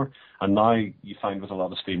anymore. And now you find with a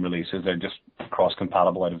lot of Steam releases, they're just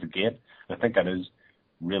cross-compatible out of the gate. And I think that is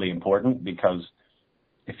really important because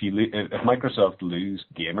if Microsoft lose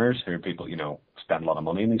gamers, who are people, spend a lot of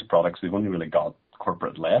money in these products, they've only really got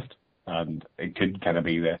corporate left. And it could kind of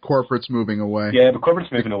be the corporate's moving away. Yeah, but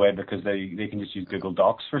corporate's moving away because they can just use Google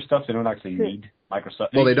Docs for stuff. They don't actually need Microsoft.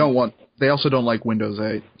 Well, they also don't like Windows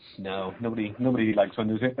 8. No, nobody likes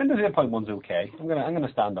Windows 8. Windows 8.1's okay. I'm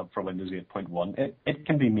gonna stand up for Windows 8.1. It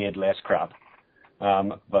can be made less crap.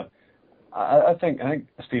 But I think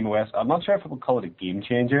SteamOS, I'm not sure if I would call it a game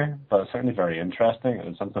changer, but it's certainly very interesting and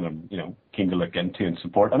it's something I'm keen to look into and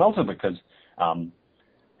support. And also because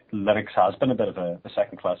Linux has been a bit of a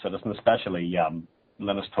second-class citizen, especially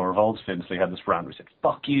Linus Torvalds famously had this rant where he said,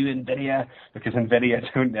 "Fuck you, NVIDIA," because NVIDIA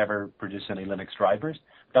don't ever produce any Linux drivers.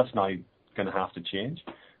 That's now going to have to change.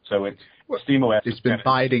 So SteamOS... It's been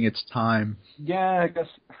biding its time. Yeah, I guess.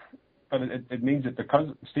 But it means that because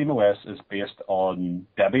SteamOS is based on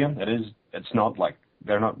Debian, it's not like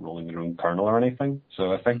they're not rolling their own kernel or anything.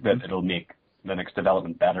 So I think that it'll make Linux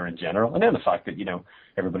development better in general. And then the fact that,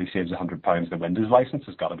 everybody saves £100, the Windows license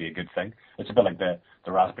has got to be a good thing. It's a bit like the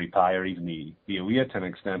Raspberry Pi or even the OEA to an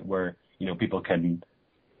extent where,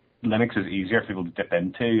 Linux is easier for people to dip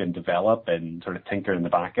into and develop and sort of tinker in the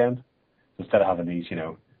back end instead of having these,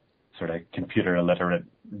 sort of computer illiterate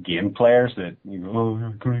game players that,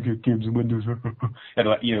 I can't get games in Windows.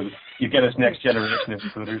 You get this next generation of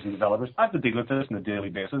coders and developers. I have to deal with this on a daily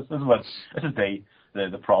basis. This is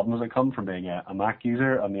the problems that come from being a Mac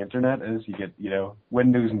user on the internet is you get,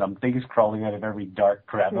 Windows numpties crawling out of every dark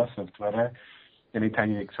crevice of Twitter anytime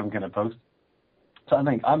you make some kind of post. So I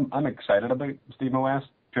think I'm excited about SteamOS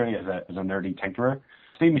purely as a nerdy tinkerer.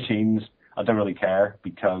 Steam machines, I don't really care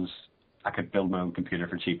because I could build my own computer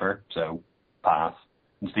for cheaper, so pass.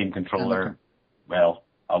 And Steam controller, well,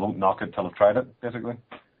 I won't knock it till I've tried it, basically.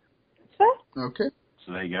 Okay.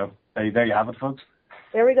 So there you go. There you have it, folks.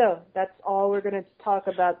 There we go. That's all we're going to talk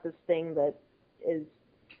about this thing that is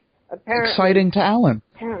apparently exciting to Alan.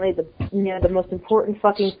 Apparently the most important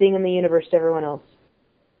fucking thing in the universe to everyone else.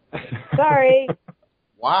 Sorry.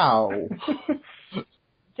 Wow.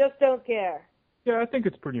 Just don't care. Yeah, I think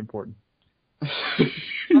it's pretty important.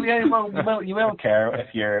 Well, you will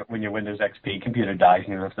care when your Windows XP computer dies and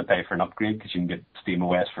you don't have to pay for an upgrade because you can get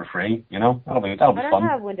SteamOS for free. That'll be fun. I don't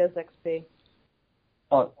have Windows XP.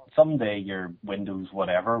 But someday your Windows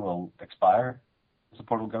whatever will expire,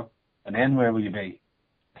 support will go, and then where will you be?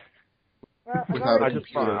 Well,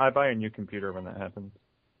 I buy a new computer when that happens.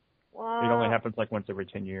 Wow. It only happens like once every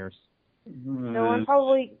 10 years. No,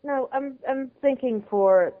 I'm thinking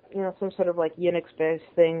for some sort of like Unix based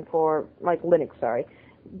thing for like Linux,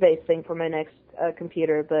 based thing for my next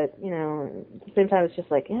computer. But at the same time, it's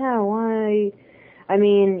just like, why? I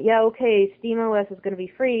mean, okay, SteamOS is going to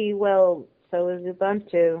be free. Well, so is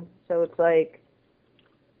Ubuntu. So it's like,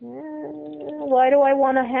 why do I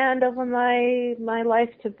want to hand over my life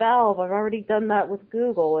to Valve? I've already done that with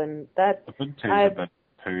Google, and that. Ubuntu's a bit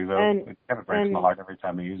too, though. It kind of breaks my heart every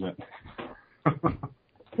time I use it.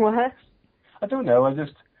 What? I don't know. It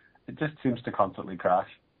just seems to constantly crash.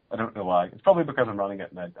 I don't know why. It's probably because I'm running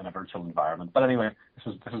it in a virtual environment. But anyway,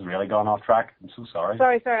 this has really gone off track. I'm so sorry.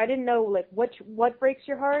 Sorry. I didn't know what breaks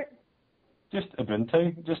your heart. Just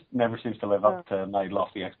Ubuntu. It just never seems to live up to my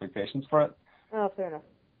lofty expectations for it. Oh, fair enough.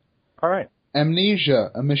 All right.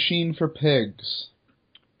 Amnesia, a machine for pigs.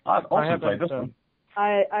 I've also played this one.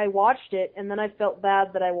 I watched it, and then I felt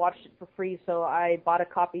bad that I watched it for free, so I bought a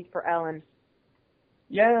copy for Ellen.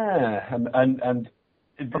 Yeah, and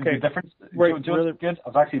the difference. Wait, really good. I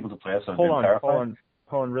was actually able to play it, so hold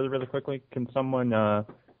on, really quickly. Can someone?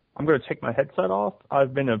 I'm going to take my headset off.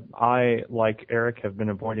 I, like Eric, have been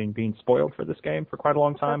avoiding being spoiled for this game for quite a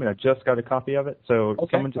long time, and I just got a copy of it. So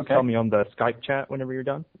someone just tell me on the Skype chat whenever you're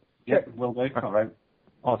done. Yeah, will do. All right.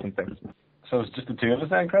 Awesome, thanks. So it's just the two of us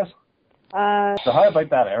then, Chris? So how about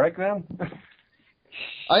that, Eric, then?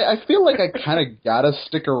 I feel like I kind of gotta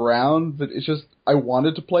stick around, but it's just I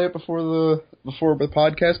wanted to play it before the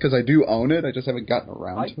podcast because I do own it. I just haven't gotten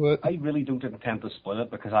around to it. I really don't intend to split it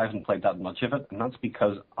because I haven't played that much of it, and that's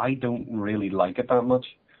because I don't really like it that much.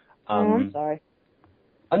 I'm sorry.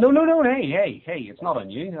 No, hey, it's not on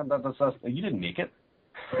you. That's, you didn't make it.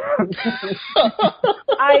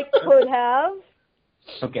 I could have.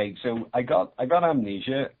 Okay, so I got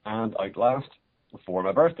Amnesia and Outlast for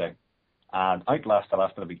my birthday. And Outlast, I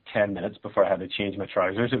lasted maybe 10 minutes before I had to change my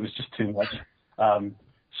trousers. It was just too much.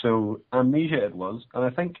 So Amnesia it was, and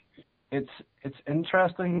I think it's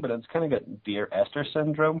interesting, but it's kind of got Dear Esther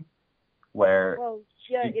syndrome, where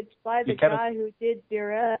it's by the guy who did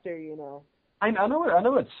Dear Esther, you know. I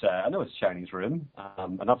know it's Chinese Room,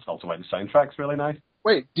 and that's also why the soundtrack's really nice.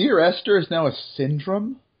 Wait, Dear Esther is now a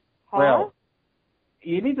syndrome? Huh? Well,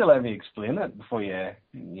 you need to let me explain it before you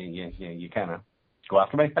kind of go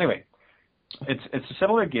after me. Anyway, it's a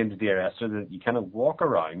similar game to Dear Esther that you kind of walk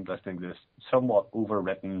around listening to this somewhat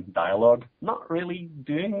overwritten dialogue, not really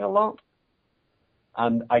doing a lot.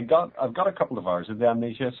 And I've got a couple of hours of the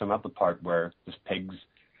Amnesia, so I'm at the part where there's pigs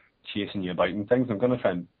chasing you about and things. I'm going to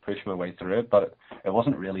try and push my way through it, but it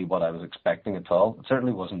wasn't really what I was expecting at all. It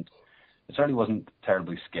certainly wasn't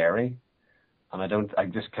terribly scary, and I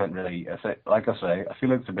just can't really, like I say, I feel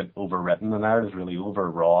like it's a bit overwritten. The narrative is really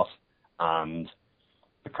overwrought, and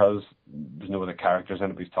because there's no other characters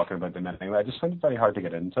in it, he's talking about them anyway, I just find it very hard to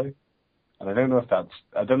get into. And I don't know if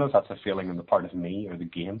that's a feeling on the part of me or the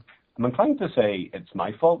game. I'm inclined to say it's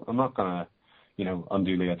my fault. I'm not gonna,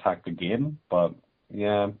 unduly attack the game, but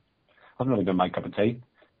yeah, hasn't really been my cup of tea.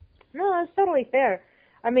 No, that's totally fair.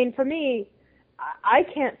 I mean, for me, I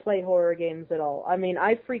can't play horror games at all. I mean,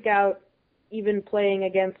 I freak out even playing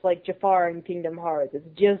against, like, Jafar in Kingdom Hearts. It's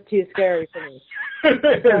just too scary for me. His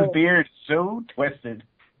beard's so twisted.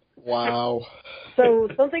 Wow. So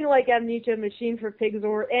something like Amnesia, Machine for Pigs,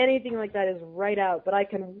 or anything like that is right out, but I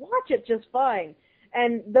can watch it just fine.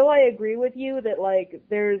 And though I agree with you that, like,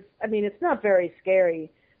 it's not very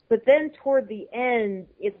scary, but then toward the end,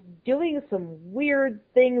 it's doing some weird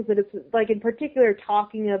things that it's, like, in particular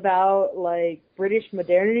talking about, like, British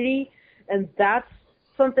modernity, and that's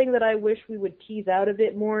something that I wish we would tease out a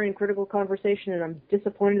bit more in Critical Conversation, and I'm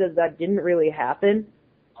disappointed that didn't really happen.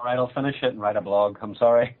 All right, I'll finish it and write a blog. I'm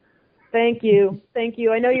sorry. Thank you.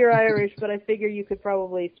 I know you're Irish, but I figure you could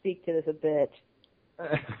probably speak to this a bit.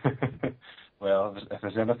 Well, if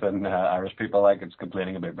there's anything Irish people like, it's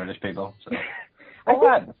complaining about British people. So.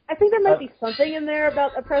 I think there might be something in there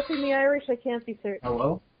about oppressing the Irish. I can't be certain.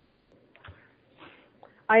 Hello?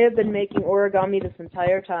 I have been making origami this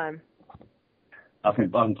entire time. I've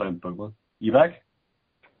been playing Pokemon. You back?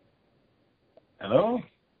 Hello?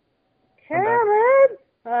 Cameron!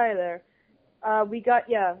 Hi there. We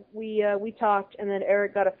talked, and then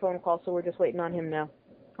Eric got a phone call, so we're just waiting on him now.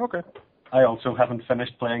 Okay. I also haven't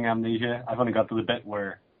finished playing Amnesia. I've only got to the bit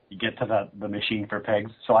where you get to the machine for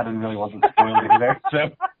pigs, so I didn't really want to spoil it either. So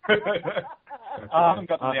I haven't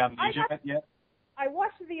got to the Amnesia bit yet. I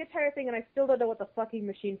watched the entire thing, and I still don't know what the fucking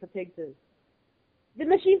machine for pigs is. The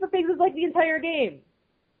machine for pigs is like the entire game.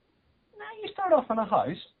 Nah, you start off in a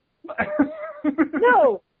house.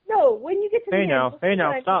 No, when you get to the end... Hey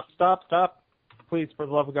now, stop. Please, for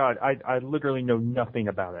the love of God, I literally know nothing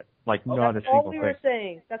about it. Like, not a single thing. That's all we were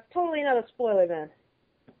saying. That's totally not a spoiler, then.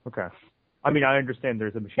 Okay. I mean, I understand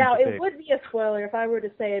there's a machine now, for pigs. it would be a spoiler if I were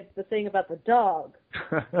to say the thing about the dog.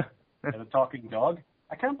 And a talking dog?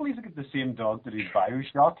 I can't believe I get the same dog that did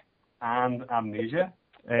BioShock and Amnesia.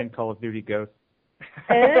 And Call of Duty Ghosts.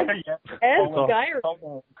 And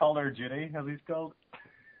Skyrim. Call her Judy, as he's called.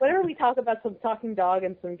 Whenever we talk about some talking dog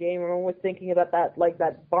in some game, I'm always thinking about that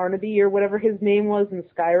Barnaby or whatever his name was in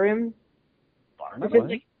Skyrim.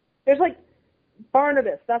 Barnaby? There's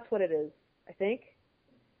Barnabas, that's what it is, I think.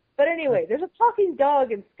 But anyway, there's a talking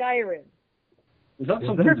dog in Skyrim. Is that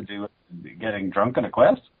something to do with getting drunk on a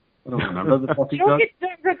quest? I don't remember the talking dog. You don't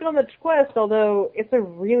get drunk on the quest, although it's a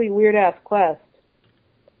really weird-ass quest.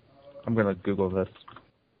 I'm going to Google this.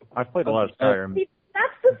 I've played a lot of Skyrim. See,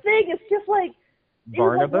 that's the thing, it's just like...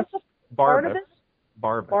 Barnabas? Barbas?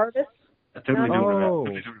 Barbas. I totally don't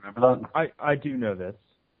remember that. I do know this.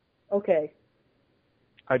 Okay.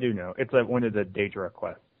 I do know. It's one of the Daedra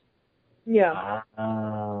quests. Yeah.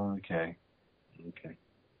 Okay.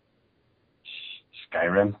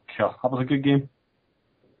 Skyrim. Sure. That was a good game.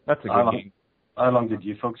 That's a good game. How long did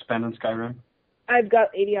you folks spend in Skyrim? I've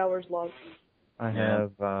got 80 hours long. I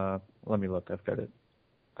have, let me look. I've got it.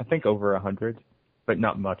 I think over 100, but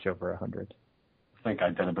not much over 100. I think I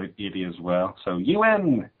did about 80 as well. So you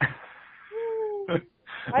win. I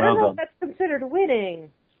don't know if that's considered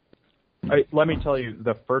winning. Let me tell you,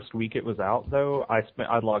 the first week it was out, though,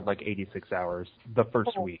 I logged like 86 hours the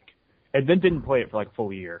first week, and then didn't play it for like a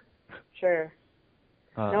full year. Sure.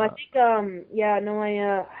 No, I think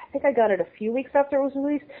I think I got it a few weeks after it was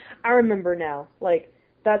released. I remember now. Like,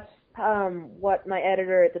 that's what my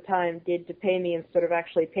editor at the time did to pay me instead of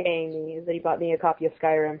actually paying me, is that he bought me a copy of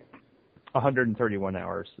Skyrim. 131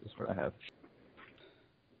 hours is what I have.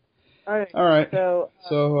 All right. So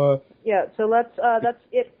that's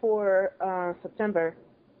it for September.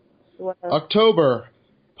 October,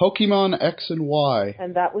 Pokemon X and Y.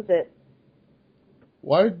 And that was it.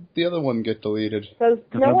 Why did the other one get deleted? Because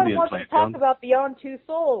no one wants to talk about Beyond Two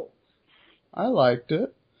Souls. I liked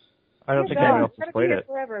it. I don't think anyone else has played it.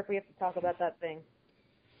 Forever if we have to talk about that thing.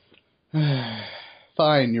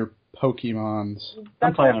 Fine, your Pokemons.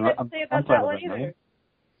 That's what I have to say about that one either.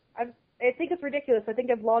 I think it's ridiculous. I think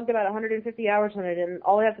I've logged about 150 hours on it, and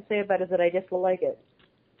all I have to say about it is that I dislike it.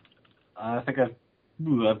 I think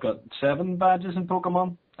I've got 7 badges in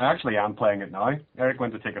Pokemon. I actually am playing it now. Eric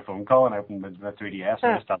went to take a phone call and I opened the 3DS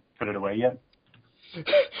and I just haven't put it away yet.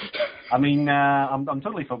 I mean, I'm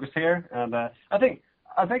totally focused here, and I think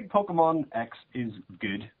Pokemon X is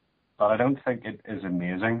good, but I don't think it is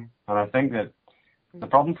amazing. And I think that the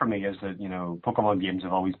problem for me is that, you know, Pokemon games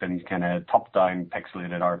have always been these kind of top-down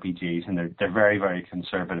pixelated RPGs, and they're very, very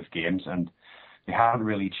conservative games, and they haven't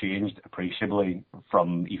really changed appreciably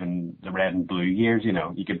from even the Red and Blue years. You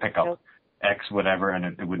know, you can pick up X whatever, and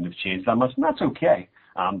it wouldn't have changed that much, and that's okay.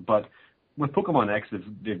 But with Pokemon X,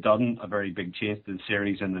 they've done a very big change to the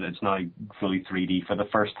series in that it's now fully 3D for the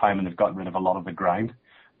first time, and they've gotten rid of a lot of the grind.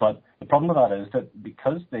 But the problem with that is that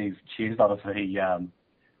because they've changed a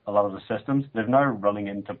lot of the systems, they're now running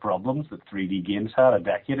into problems that 3D games had a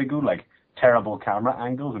decade ago, like terrible camera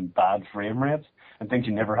angles and bad frame rates, and things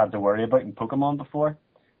you never had to worry about in Pokemon before.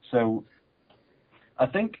 So I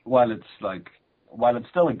think while it's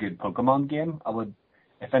still a good Pokemon game, I would,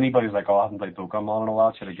 if anybody's like, oh, I haven't played Pokemon in a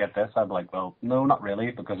while, should I get this? I'd be like, well, no, not really,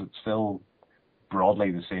 because it's still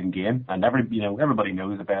broadly the same game, and everybody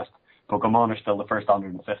knows the best Pokemon are still the first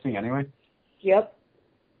 150 anyway. Yep.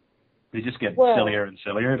 They just get sillier and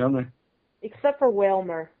sillier, don't they? Except for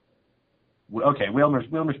Wailmer. Okay, Wailmer's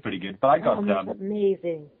pretty good, but I got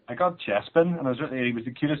amazing. I got Chespin, and he was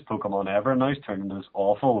the cutest Pokemon ever, and now he's turned into this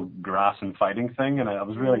awful grass and fighting thing, and I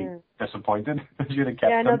was really disappointed. Should have kept him.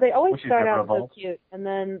 Yeah, no, they always start out so cute, and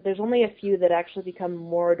then there's only a few that actually become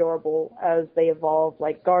more adorable as they evolve,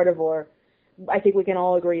 like Gardevoir. I think we can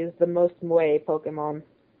all agree is the most moe Pokemon.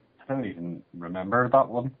 I don't even remember that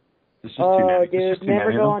one. There's just too many. Dude,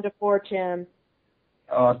 never go onto 4chan.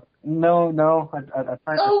 No. No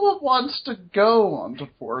one wants to go onto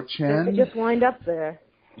 4chan. They just wind up there.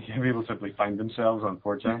 Yeah, people simply find themselves on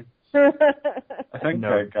 4chan. I think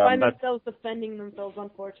find themselves defending themselves on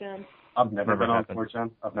 4chan. I've never been on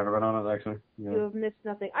 4chan. I've never been on it, actually. Yeah. You have missed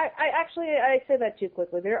nothing. I say that too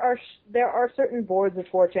quickly. There are certain boards of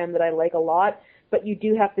 4chan that I like a lot, but you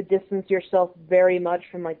do have to distance yourself very much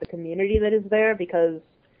from like the community that is there because,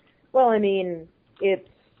 well, I mean, it's,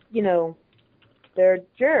 you know, they're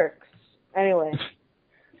jerks. Anyway.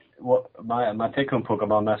 Well, my take-home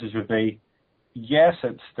Pokemon message would be, yes,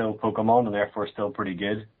 it's still Pokemon and therefore still pretty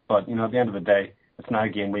good, but, you know, at the end of the day, it's not a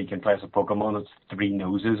game where you can play as a Pokemon. It's 3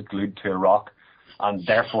 noses glued to a rock, and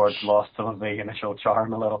therefore it's lost some of the initial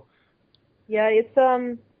charm a little. Yeah,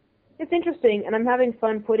 it's interesting, and I'm having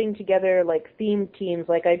fun putting together, like, themed teams.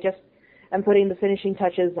 Like, I'm putting the finishing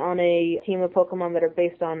touches on a team of Pokemon that are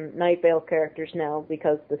based on Night Vale characters now,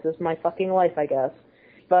 because this is my fucking life, I guess.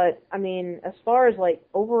 But, I mean, as far as, like,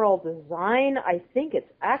 overall design, I think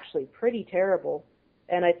it's actually pretty terrible.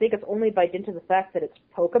 And I think it's only by dint of the fact that it's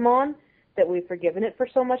Pokemon that we've forgiven it for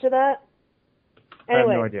so much of that. Anyway.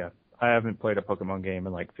 I have no idea. I haven't played a Pokemon game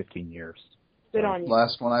in, like, 15 years. Good on you.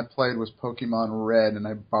 Last one I played was Pokemon Red, and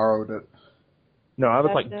I borrowed it. No, I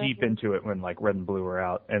was, like, deep into it when, like, Red and Blue were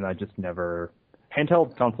out, and I just never...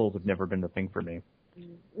 Handheld consoles have never been the thing for me.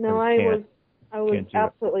 No, I was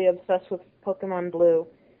absolutely obsessed with Pokemon Blue.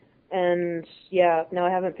 And, yeah, no, I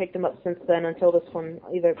haven't picked them up since then until this one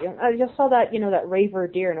either. I just saw that, you know, that Raver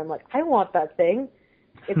deer, and I'm like, I want that thing.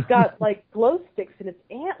 It's got, like, glow sticks in its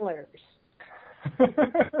antlers.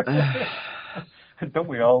 Don't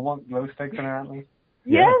we all want glow sticks in our antlers?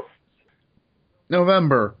 Yes.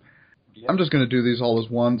 November. Yep. I'm just going to do these all as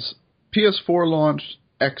once. PS4 launched,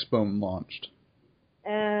 X-Bone launched.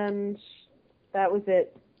 And that was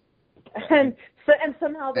it. And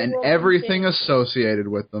somehow the world everything associated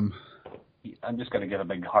with them. I'm just going to get a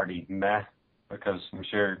big hearty meh, because I'm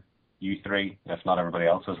sure you three, if not everybody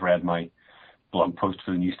else, has read my blog post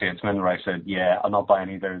for the New Statesman where I said, yeah, I'm not buying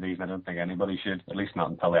either of these. I don't think anybody should, at least not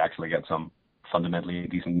until they actually get some fundamentally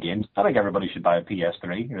decent games. I think everybody should buy a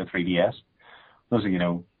PS3 or a 3DS. Those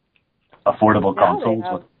are, affordable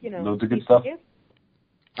consoles with loads of good stuff.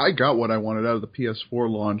 I got what I wanted out of the PS4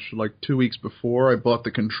 launch like 2 weeks before. I bought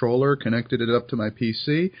the controller, connected it up to my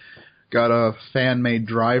PC, got a fan-made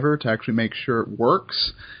driver to actually make sure it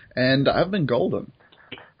works, and I've been golden.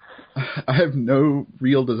 I have no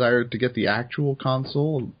real desire to get the actual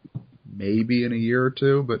console, maybe in a year or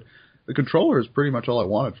two, but the controller is pretty much all I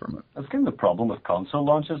wanted from it. That's kind of the problem with console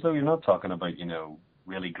launches, though. You're not talking about,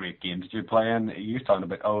 really great games that you're playing. You're talking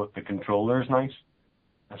about, the controller's nice.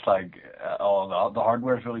 It's like, the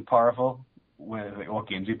hardware is really powerful. What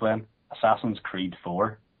games are you playing? Assassin's Creed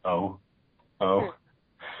 4. Oh.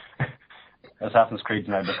 Assassin's Creed's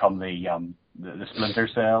now become the Splinter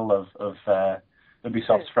Cell of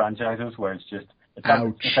Ubisoft's franchises, where it's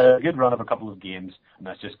had a good run of a couple of games, and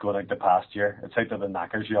that's just going out to pasture. It's out to the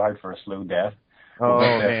knackers yard for a slow death. Oh,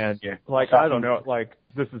 man. I don't know.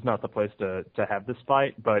 This is not the place to have this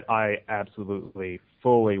fight, but I absolutely,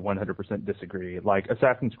 fully, 100% disagree.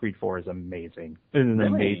 Assassin's Creed 4 is amazing. It's an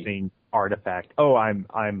amazing artifact. Oh, I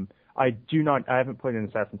haven't played an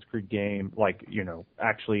Assassin's Creed game,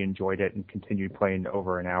 actually enjoyed it and continued playing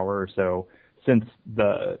over an hour or so since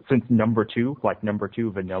number 2, number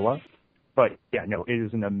 2 vanilla. But yeah, no, it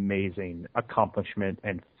is an amazing accomplishment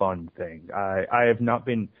and fun thing. I have not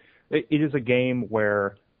been. It is a game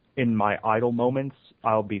where, in my idle moments,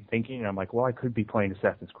 I'll be thinking, and I'm like, well, I could be playing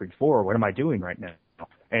Assassin's Creed 4. What am I doing right now?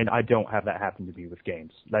 And I don't have that happen to me with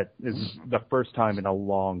games. That is the first time in a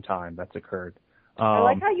long time that's occurred. I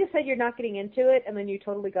like how you said you're not getting into it, and then you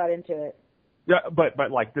totally got into it. Yeah, but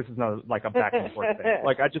this is not a back and forth thing.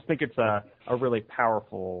 I just think it's a really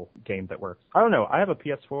powerful game that works. I don't know. I have a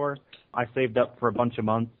PS4. I saved up for a bunch of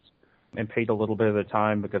months and paid a little bit at a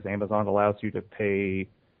time because Amazon allows you to pay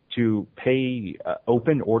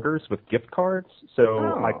open orders with gift cards.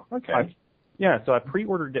 So so I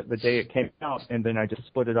pre-ordered it the day it came out, and then I just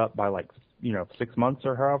split it up by 6 months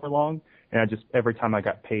or however long. And I just, every time I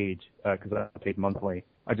got paid, because I paid monthly,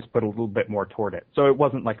 I just put a little bit more toward it. So it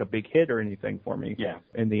wasn't like a big hit or anything for me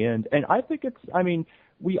in the end. And I think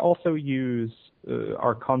we also use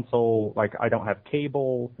our console, I don't have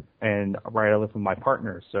cable, and I live with my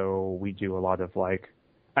partner, so we do a lot of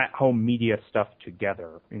at-home media stuff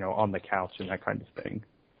together, on the couch and that kind of thing.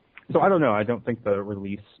 So I don't know. I don't think the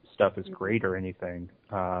release stuff is great or anything,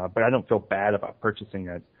 but I don't feel bad about purchasing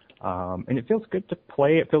it. And it feels good to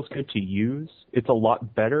play. It feels good to use. It's a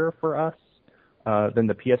lot better for us than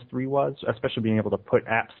the PS3 was, especially being able to put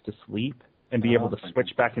apps to sleep and be able to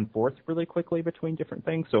switch back and forth really quickly between different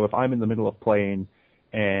things. So if I'm in the middle of playing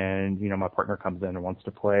and, my partner comes in and wants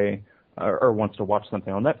to play or wants to watch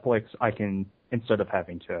something on Netflix, I can, instead of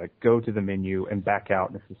having to go to the menu and back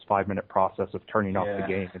out, and it's this 5-minute process of turning off the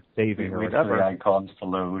game and saving or whatever. The icons to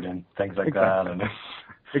load and things like that. And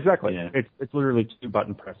Exactly. Yeah. It's literally 2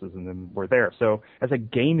 button presses and then we're there. So as a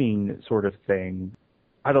gaming sort of thing,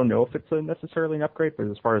 I don't know if it's necessarily an upgrade, but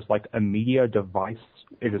as far as a media device,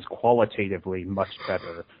 it is qualitatively much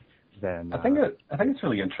better than. I think it's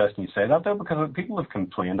really interesting you say that, though, because people have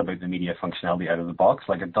complained about the media functionality out of the box.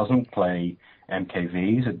 It doesn't play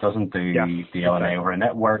MKVs, it doesn't do the LNA over a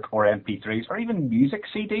network or MP3s or even music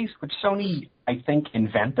CDs, which Sony, I think,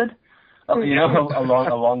 invented.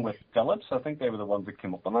 Along with Philips. I think they were the ones that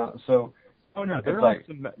came up on that. So, there are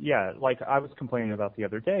I was complaining about the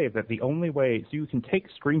other day that the only way, so you can take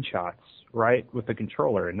screenshots, right, with the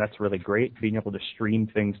controller, and that's really great. Being able to stream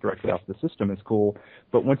things directly off the system is cool.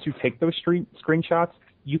 But once you take those screenshots,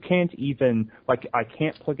 you can't even, I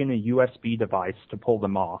can't plug in a USB device to pull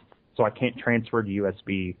them off. So I can't transfer to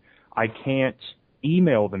USB. I can't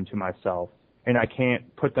email them to myself. And I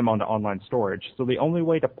can't put them onto online storage. So the only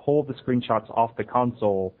way to pull the screenshots off the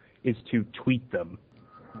console is to tweet them.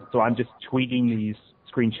 So I'm just tweeting these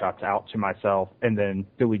screenshots out to myself and then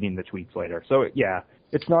deleting the tweets later. So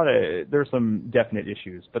it's not there's some definite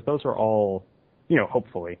issues, but those are all,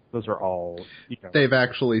 hopefully, those are all, They've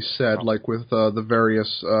actually said, with the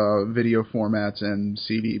various video formats and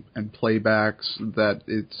CD and playbacks, that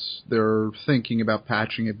they're thinking about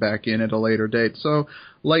patching it back in at a later date. So,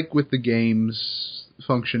 with the game's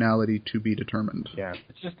functionality to be determined. Yeah,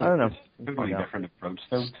 it's just I don't know. A completely different approach,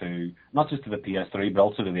 though, to not just to the PS3, but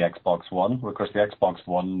also to the Xbox One. Where, of course, the Xbox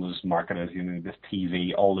One was marketed as, this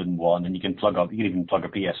TV all-in-one, and you can even plug a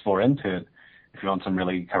PS4 into it if you want some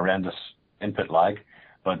really horrendous input lag.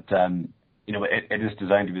 But, it is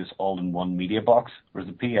designed to be this all-in-one media box, whereas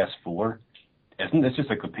the PS4 isn't. It's just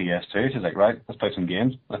like the PS2. It's just right, let's play some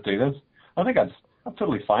games. Let's do this. I think That's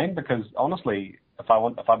totally fine, because honestly, if I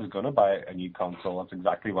was going to buy a new console, that's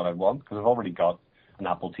exactly what I want, because I've already got an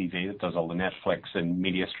Apple TV that does all the Netflix and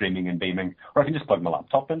media streaming and beaming, or I can just plug my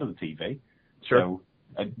laptop into the TV. Sure. So,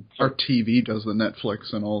 our TV does the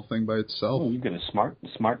Netflix and all thing by itself. Oh, you get a smart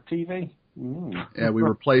TV. Mm. Yeah, we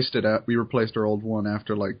replaced our old one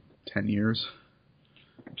after like 10 years.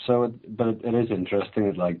 So, it is interesting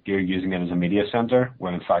that like you're using it as a media center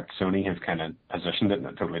when in fact Sony has kind of positioned it in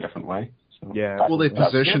a totally different way. So yeah. Well, they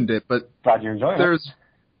positioned it, but glad you're enjoying it.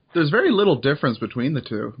 There's very little difference between the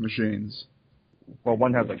two machines. Well,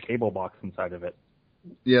 one has a cable box inside of it.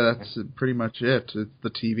 Yeah, that's pretty much it. It's the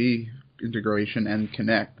TV integration and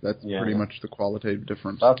Kinect. That's pretty much the qualitative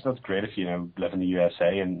difference. That's great if you live in the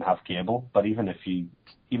USA and have cable, but even if you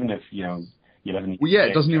live in the UK,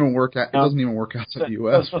 it doesn't even work out. It doesn't even work outside the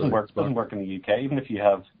US. It doesn't work in the UK. Even if you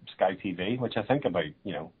have Sky TV, which I think about it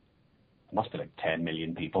must be like 10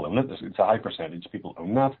 million people own it. It's a high percentage of people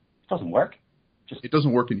own that. It doesn't work. It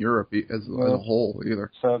doesn't work in Europe as a whole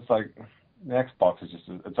either. So it's like the Xbox is just.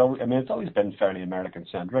 It's always been fairly American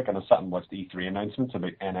centric, and I sat and watched the E3 announcements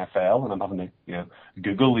about NFL, and I'm having to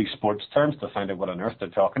Google these sports terms to find out what on earth they're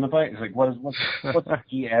talking about. It's like what's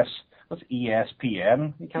What's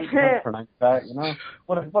ESPN? You can't pronounce that,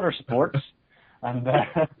 What are sports? And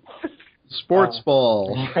sports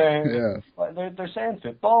ball. Yeah. They're saying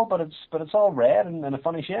football, but it's all red and in a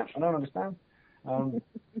funny shape. I don't understand.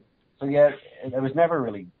 So yeah, it was never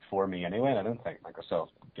really for me anyway, and I don't think Microsoft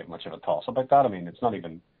give much of a toss about that. I mean, it's not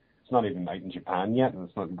even out in Japan yet, and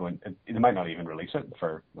it's not going. They might not even release it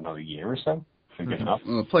for another year or so. Good enough.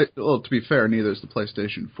 Well, to be fair, neither is the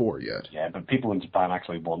PlayStation 4 yet. Yeah, but people in Japan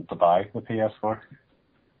actually want to buy the PS4.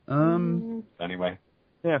 Anyway.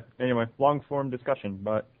 Yeah, long form discussion,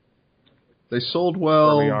 but they sold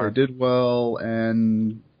well, they did well,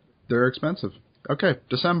 and they're expensive. Okay,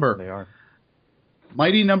 December. They are.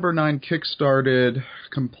 Mighty Number 9 kickstarted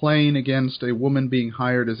complain against a woman being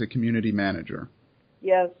hired as a community manager.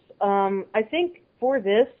 Yes, I think for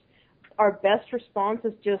this, our best response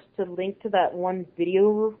is just to link to that one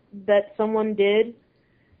video that someone did,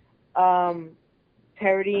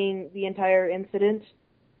 parodying the entire incident,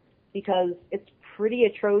 because it's pretty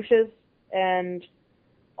atrocious, and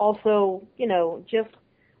also, just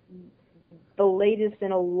the latest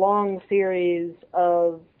in a long series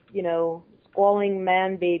of, squalling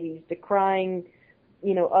man babies, decrying,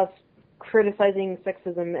 us criticizing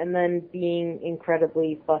sexism and then being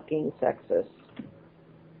incredibly fucking sexist.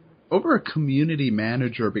 Over a community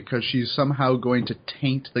manager because she's somehow going to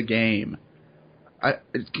taint the game.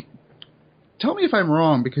 Tell me if I'm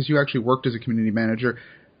wrong, because you actually worked as a community manager.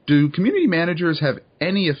 Do community managers have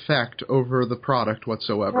any effect over the product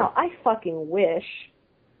whatsoever? No, I fucking wish.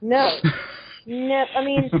 No. No, I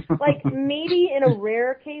mean, maybe in a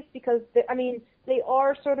rare case, because, they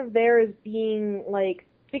are sort of there as being,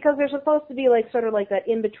 because they're supposed to be, sort of like that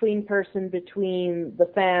in-between person between the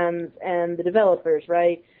fans and the developers,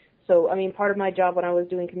 right? So, part of my job when I was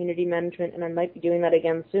doing community management, and I might be doing that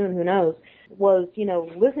again soon, who knows, was,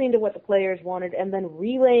 listening to what the players wanted and then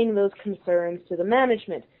relaying those concerns to the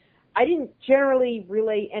management. I didn't generally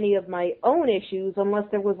relay any of my own issues unless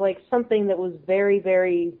there was, something that was very,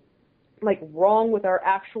 very, wrong with our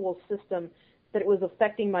actual system, that it was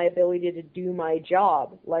affecting my ability to do my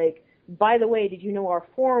job. By the way, did you know our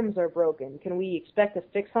forums are broken? Can we expect a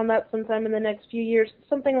fix on that sometime in the next few years?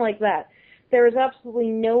 Something like that. There is absolutely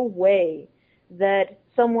no way that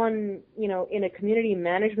someone, in a community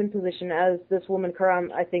management position, as this woman,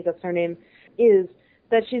 Karam, I think that's her name, is,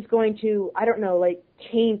 that she's going to,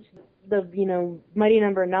 taint the, Mighty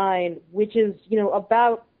Number 9, which is,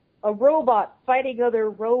 about a robot fighting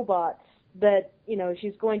other robots, that,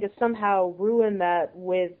 she's going to somehow ruin that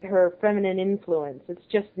with her feminine influence. It's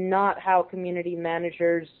just not how community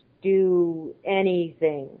managers do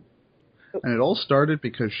anything. And it all started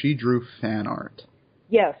because she drew fan art.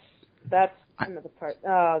 Yes, that's another part.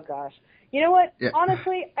 Oh, gosh. You know what? Yeah.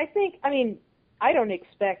 Honestly, I don't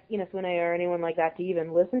expect Inafune or anyone like that to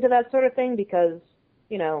even listen to that sort of thing, because,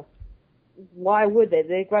 why would they?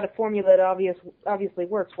 They've got a formula that obviously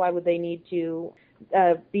works. Why would they need to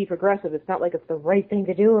be progressive? It's not like it's the right thing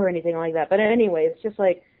to do or anything like that. But anyway, it's just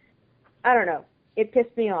I don't know. It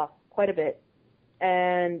pissed me off quite a bit.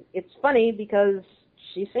 And it's funny because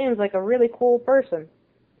she seems like a really cool person.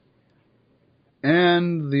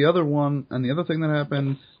 And the other thing that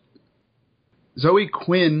happened, Zoe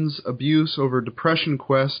Quinn's abuse over Depression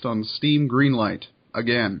Quest on Steam greenlight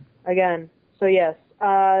again. So yes.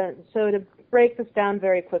 So to break this down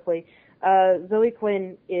very quickly, Zoe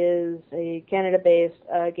Quinn is a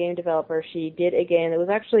Canada-based game developer. She did a game that was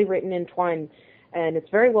actually written in Twine, and it's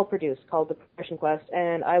very well produced, called Depression Quest,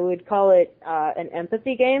 and I would call it an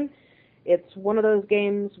empathy game. It's one of those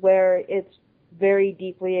games where it's very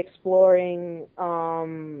deeply exploring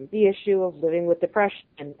the issue of living with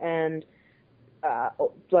depression and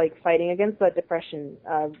like fighting against that depression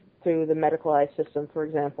through the medicalized system, for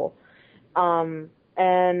example.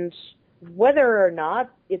 And whether or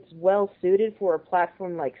not it's well suited for a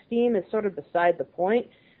platform like Steam is sort of beside the point.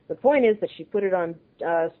 The point is that she put it on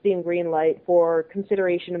Steam Greenlight for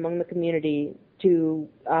consideration among the community to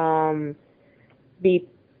be,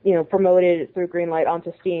 promoted through Greenlight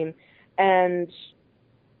onto Steam, and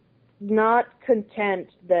not content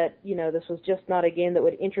that, this was just not a game that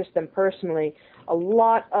would interest them personally. A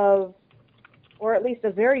lot of, or at least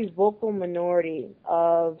a very vocal minority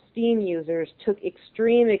of Steam users took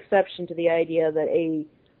extreme exception to the idea that a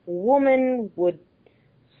woman would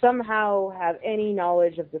somehow have any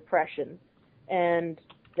knowledge of depression. And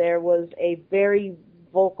there was a very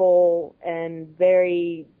vocal and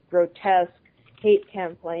very grotesque hate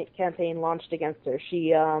campaign launched against her.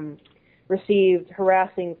 She received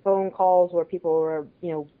harassing phone calls where people were,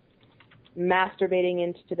 masturbating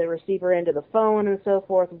into the receiver end of the phone and so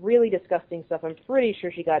forth. Really disgusting stuff. I'm pretty sure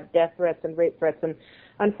she got death threats and rape threats. And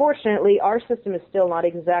unfortunately, our system is still not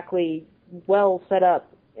exactly well set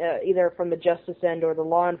up, either from the justice end or the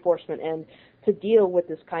law enforcement end, to deal with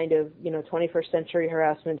this kind of, 21st century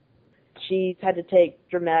harassment. She's had to take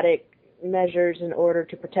dramatic measures in order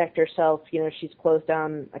to protect herself. She's closed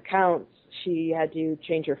down accounts. She had to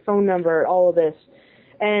change her phone number, all of this.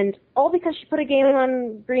 And all because she put a game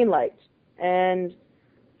on Greenlight. And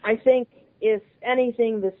I think, if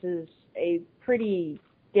anything, this is a pretty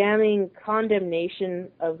damning condemnation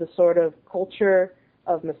of the sort of culture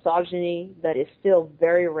of misogyny that is still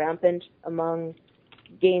very rampant among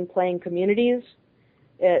game-playing communities,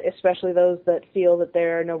 especially those that feel that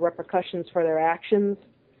there are no repercussions for their actions.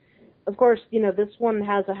 Of course, this one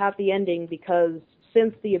has a happy ending because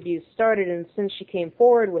since the abuse started and since she came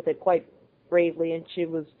forward with it quite bravely, and she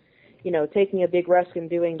was, taking a big risk in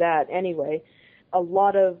doing that anyway, a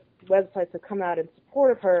lot of websites have come out in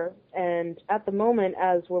support of her, and at the moment,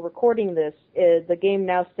 as we're recording this, the game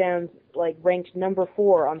now stands ranked number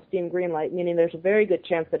 4 on Steam Greenlight, meaning there's a very good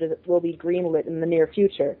chance that it will be greenlit in the near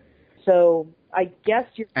future. So I guess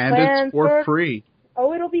your and plans it's for free.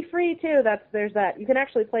 Oh, it'll be free too. There's that. You can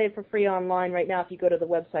actually play it for free online right now if you go to the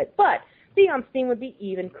website. But be on Steam would be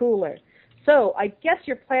even cooler. So I guess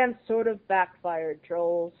your plan sort of backfired,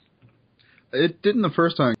 Trolls. It didn't the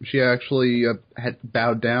first time. She actually had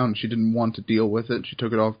bowed down. She didn't want to deal with it. She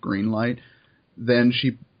took it off Greenlight. Then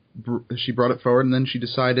she brought it forward, and then she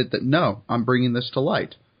decided that, no, I'm bringing this to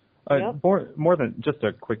light. Yep. More than just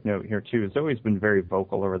a quick note here, too, has always been very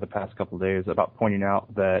vocal over the past couple of days about pointing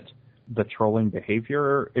out that the trolling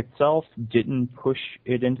behavior itself didn't push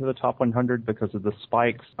it into the top 100 because of the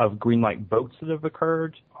spikes of Greenlight votes that have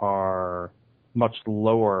occurred are much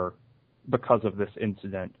lower because of this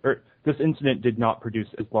incident. This incident did not produce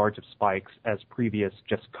as large of spikes as previous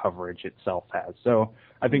just coverage itself has. So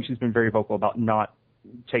I think she's been very vocal about not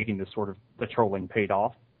taking this sort of the trolling paid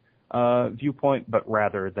off viewpoint, but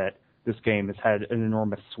rather that this game has had an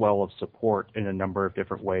enormous swell of support in a number of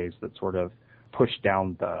different ways that sort of push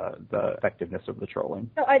down the effectiveness of the trolling.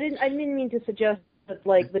 No, I didn't mean to suggest that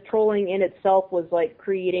the trolling in itself was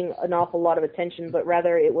creating an awful lot of attention, but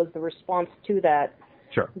rather it was the response to that.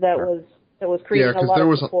 Sure. That was creating a lot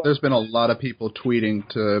of support. There's been a lot of people tweeting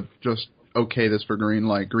to just okay this for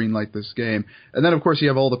greenlight this game, and then of course you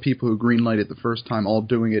have all the people who greenlight it the first time, all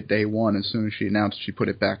doing it day one as soon as she announced she put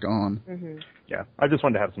it back on. Mm-hmm. Yeah, I just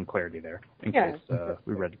wanted to have some clarity there in case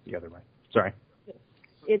we read it the other way. Sorry.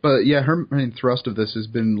 But yeah, her main thrust of this has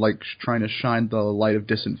been trying to shine the light of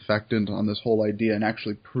disinfectant on this whole idea and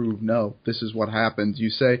actually prove, no, this is what happens. You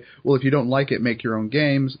say, well, if you don't like it, make your own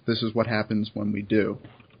games. This is what happens when we do.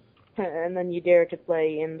 And then you dare to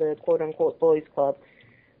play in the quote-unquote boys club,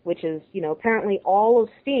 which is, apparently all of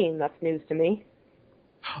Steam. That's news to me.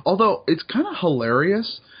 Although it's kind of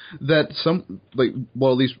hilarious that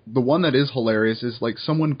at least the one that is hilarious is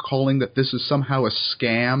someone calling that this is somehow a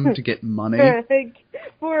scam to get money.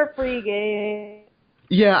 For a free game.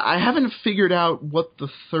 Yeah, I haven't figured out what the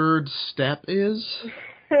third step is.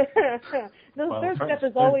 The third step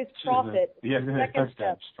is always profit. The second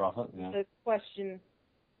step's profit, yeah. The question.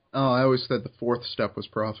 Oh, I always said the fourth step was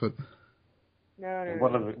profit. No.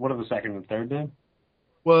 What are the second and third then?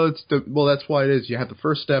 Well, that's why it is. You have the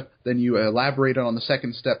first step, then you elaborate on the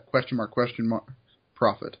second step, question mark,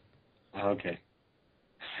 profit. Okay.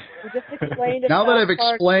 We just explained now that I've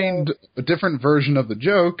explained a different version of the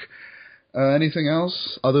joke, Anything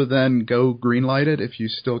else other than go greenlight it if you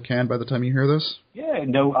still can by the time you hear this? Yeah,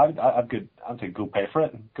 no, I'd say go pay for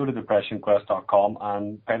it. Go to depressionquest.com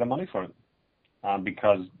and pay the money for it.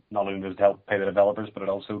 Because not only does it help pay the developers, but it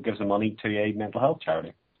also gives the money to a mental health charity,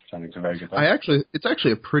 which I think is a very good thing. It's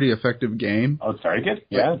actually a pretty effective game. Oh, it's very good.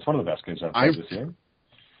 Yeah, it's one of the best games I've played this year.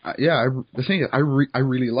 The thing is, I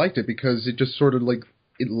really liked it because it just sort of like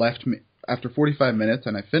it left me after 45 minutes,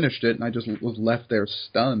 and I finished it, and I just was left there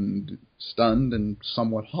stunned and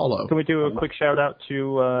somewhat hollow. Can we do a quick shout out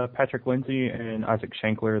to Patrick Lindsay and Isaac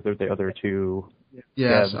Shankler? They're the other two.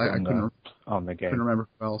 Yes, I couldn't on the game. Couldn't remember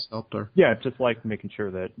who else helped her. Yeah, just like making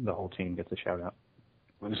sure that the whole team gets a shout out.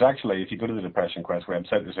 Well, there's actually, if you go to the Depression Quest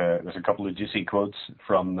website, there's a couple of juicy quotes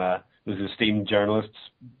from there's esteemed journalists,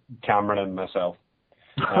 Cameron and myself.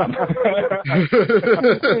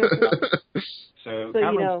 So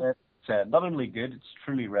Cameron said, not only good, it's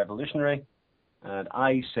truly revolutionary. And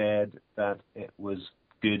I said that it was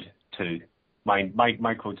good too.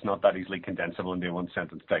 My quote's not that easily condensable into a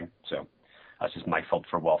one-sentence thing, so that's just my fault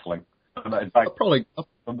for waffling. In fact,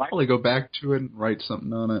 I'll probably go back to it and write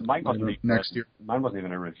something on it next year. Mine wasn't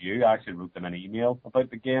even a review. I actually wrote them an email about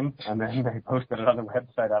the game, and then they posted it on the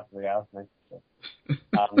website after they asked me. So.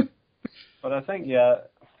 But I think,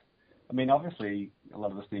 obviously, a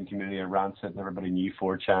lot of the Steam community are rancid, and everybody knew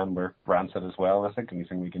 4chan were rancid as well. I think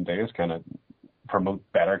anything we can do is kind of promote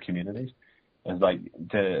better communities, is like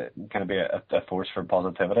to kind of be a force for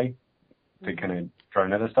positivity, to kind of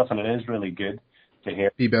turn into stuff, and it is really good to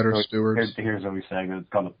hear. Be better stewards. To hear Zoe saying that it's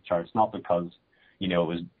gone up the charts, not because, it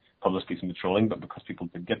was publicly some trolling, but because people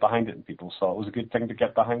did get behind it and people saw it was a good thing to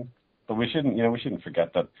get behind. But we shouldn't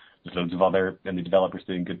forget that there's loads of other indie developers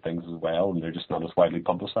doing good things as well, and they're just not as widely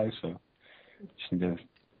publicized. So just need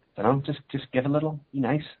to, just give a little, be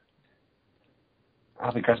nice.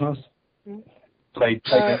 Happy Christmas. Mm-hmm.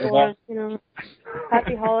 Or,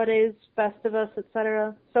 happy holidays, Festivus,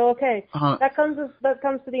 etc. So okay, that comes to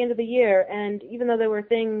the end of the year, and even though there were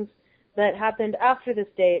things that happened after this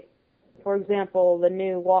date, for example, the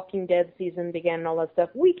new Walking Dead season began and all that stuff,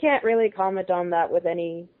 we can't really comment on that with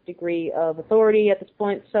any degree of authority at this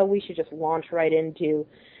point, so we should just launch right into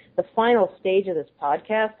the final stage of this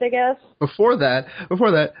podcast, I guess. Before that.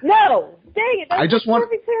 No! Dang it! That's a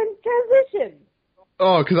perfect transition!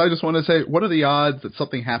 Oh, because I just want to say, what are the odds that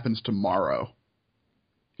something happens tomorrow?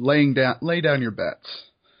 Lay down your bets.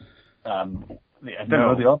 The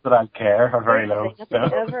odds that I care are very low.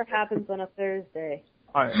 Nothing ever happens on a Thursday.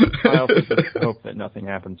 I also just hope that nothing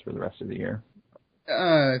happens for the rest of the year.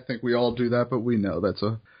 I think we all do that, but we know that's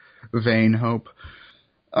a vain hope.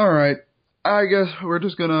 All right. I guess we're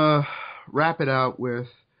just going to wrap it out with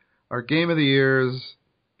our Game of the Years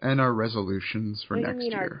and our resolutions for next year. You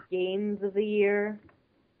mean our Games of the Year?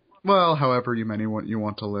 Well, however you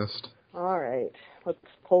want to list. All right. Let's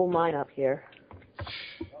pull mine up here.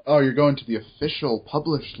 Oh, you're going to the official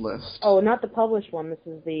published list. Oh, not the published one. This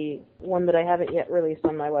is the one that I haven't yet released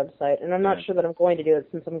on my website, and I'm not sure that I'm going to do it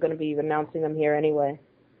since I'm going to be announcing them here anyway.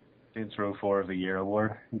 Saints Row 4 of the Year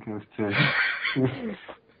award goes to...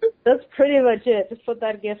 That's pretty much it. Just put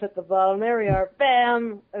that GIF at the bottom. There we are.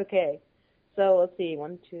 Bam! Okay. So let's see.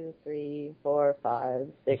 1, 2, 3, 4, 5,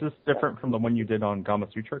 6. Is this different from the one you did on Gama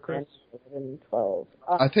Sutra, Chris? 10, 11, 12.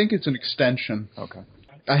 I think it's an extension. Okay.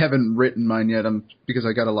 I haven't written mine yet because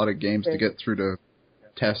I got a lot of games to get through to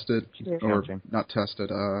test it, or not test it,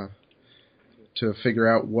 to figure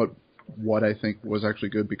out what I think was actually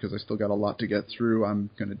good, because I still got a lot to get through.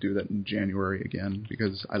 I'm going to do that in January again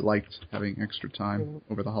because I liked having extra time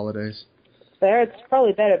over the holidays. Fair. It's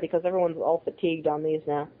probably better because everyone's all fatigued on these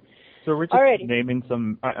now. So we're just naming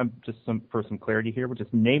for some clarity here, we're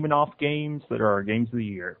just naming off games that are our games of the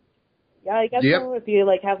year. Yeah, I guess so, if you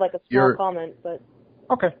have a small comment, but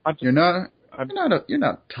okay. You're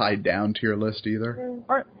not tied down to your list either.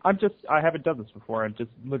 All right. I haven't done this before. I'm just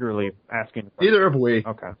literally asking. Neither have we.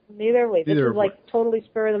 Okay. Neither have we. This is totally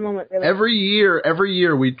spur of the moment. Really. Every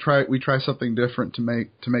year we try something different to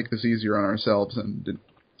make this easier on ourselves, and it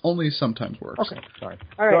only sometimes works. Okay. Sorry.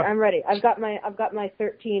 All right, I'm ready. I've got my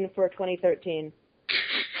 13 for 2013.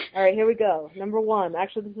 All right, here we go. Number 1.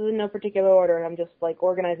 Actually, this is in no particular order. I'm just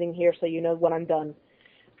organizing here so you know when I'm done.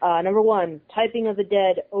 Number 1, Typing of the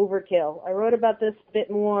Dead Overkill. I wrote about this a bit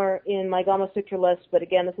more in my Gama Sutra list, but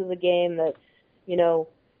again, this is a game that,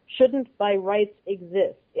 shouldn't by rights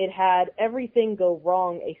exist. It had everything go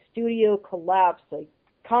wrong, a studio collapse, a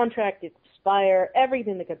contract expire,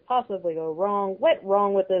 everything that could possibly go wrong went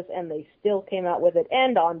wrong with this, and they still came out with it,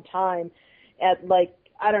 and on time, at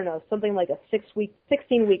something like a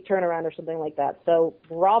 16-week turnaround or something like that. So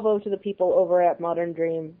bravo to the people over at Modern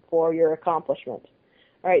Dream for your accomplishment.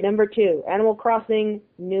 All right, number 2, Animal Crossing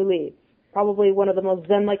New Leaf. Probably one of the most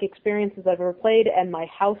zen-like experiences I've ever played, and my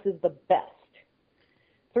house is the best.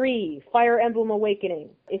 3, Fire Emblem Awakening.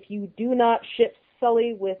 If you do not ship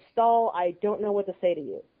Sully with Stall, I don't know what to say to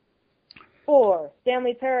you. 4,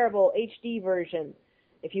 Stanley Parable HD version.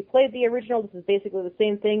 If you played the original, this is basically the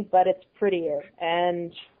same thing, but it's prettier.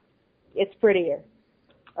 And it's prettier.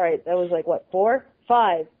 All right, that was like, what, 4?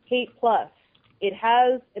 5, Hate Plus. It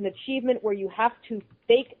has an achievement where you have to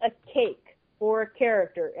bake a cake for a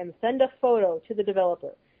character and send a photo to the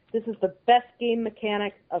developer. This is the best game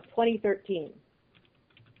mechanic of 2013.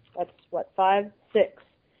 That's, what, 5? 6.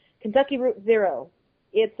 Kentucky Route Zero.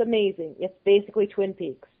 It's amazing. It's basically Twin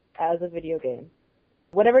Peaks as a video game.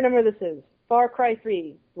 Whatever number this is. Far Cry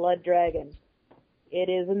 3, Blood Dragon. It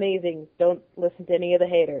is amazing. Don't listen to any of the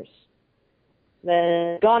haters.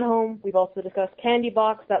 Then Gone Home, we've also discussed. Candy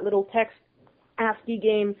Box, that little text ASCII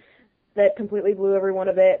game that completely blew everyone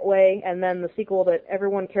away, and then the sequel that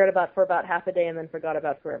everyone cared about for about half a day and then forgot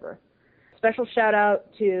about forever. Special shout out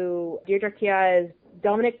to Deirdre Kiai's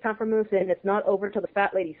Dominic Pamplemousse and It's Not Over Till the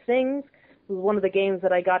Fat Lady Sings. It was one of the games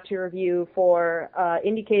that I got to review for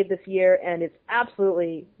Indiecade this year, and it's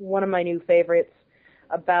absolutely one of my new favorites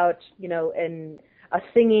about, a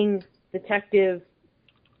singing detective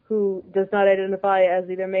who does not identify as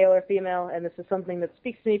either male or female, and this is something that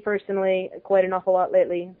speaks to me personally quite an awful lot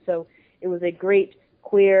lately. So it was a great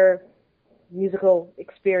queer musical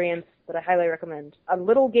experience that I highly recommend. A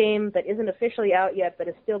little game that isn't officially out yet but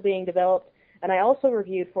is still being developed, and I also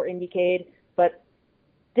reviewed for Indiecade, but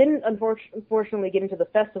didn't unfortunately get into the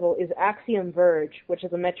festival, is Axiom Verge, which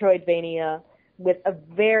is a Metroidvania with a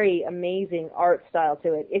very amazing art style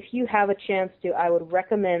to it. If you have a chance to, I would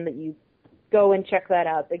recommend that you go and check that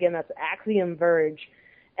out. Again, that's Axiom Verge,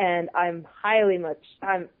 and I'm highly much,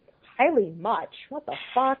 what the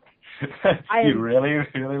fuck? You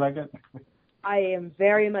really like it? I am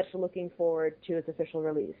very much looking forward to its official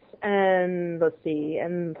release. And let's see,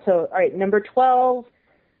 and so, all right, number 12,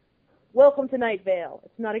 Welcome to Night Vale.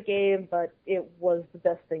 It's not a game, but it was the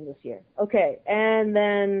best thing this year. Okay, and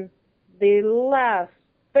then the last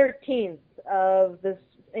 13th of this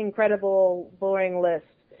incredible, boring list,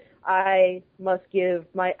 I must give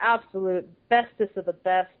my absolute bestest of the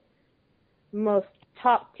best, most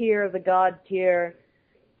top tier of the god tier,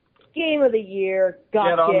 game of the year,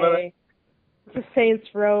 gotcha, to Saints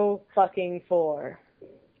Row fucking 4.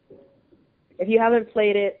 If you haven't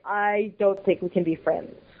played it, I don't think we can be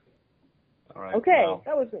friends. All right. Okay, well,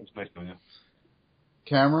 that was it. Nice knowing you.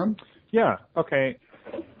 Cameron? Yeah, okay.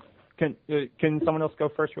 Can someone else go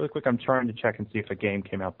first really quick? I'm trying to check and see if a game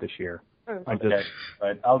came out this year. Okay,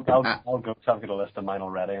 right. I'll go. I've got a list of mine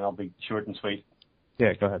already, and I'll be short and sweet.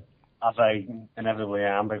 Yeah, go ahead. As I inevitably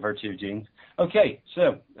am by virtue of genes. Okay,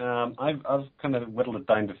 so I've kind of whittled it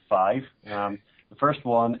down to 5. The first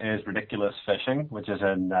one is Ridiculous Fishing, which is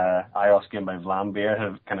an iOS game by Vlambeer,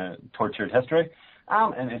 have kind of tortured history.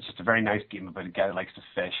 And it's just a very nice game about a guy that likes to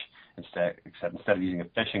fish, except instead of using a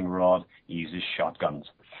fishing rod, he uses shotguns.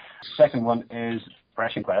 Second one is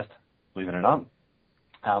Threshing Quest, believe it or not,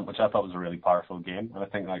 which I thought was a really powerful game. And I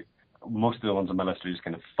think like most of the ones on my list are just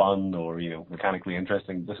kind of fun or, mechanically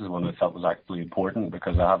interesting. This is one that I felt was actually important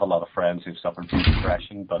because I have a lot of friends who've suffered from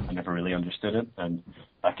depression, but I never really understood it. And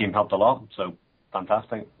that game helped a lot, so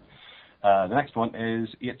fantastic. The next one is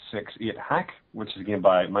 868 Hack, which is a game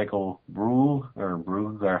by Michael Brule or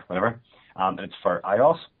whatever. It's for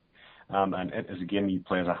iOS, and it is a game you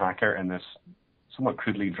play as a hacker in this somewhat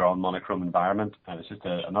crudely drawn monochrome environment, and it's just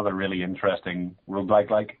another really interesting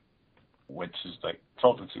roguelike, which is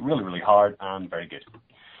it's really, really hard and very good.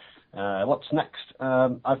 What's next?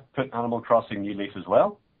 I've put Animal Crossing New Leaf as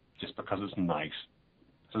well, just because it's nice.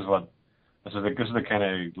 This is the kind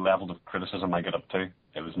of level of criticism I get up to.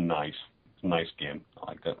 It was nice. It's a nice game. I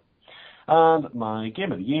liked it. And my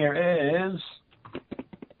game of the year is,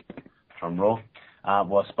 drum roll,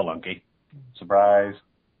 was Spelunky. Surprise.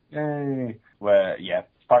 Yay. Well, yeah,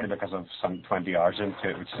 partly because I've sunk 20 hours into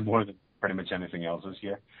it, which is more than pretty much anything else this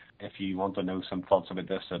year. If you want to know some thoughts about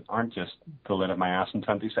this that aren't just pulled out of my ass in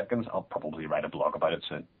 20 seconds, I'll probably write a blog about it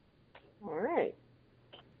soon. All right.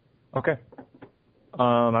 Okay.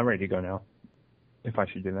 I'm ready to go now, if I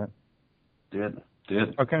should do that. Do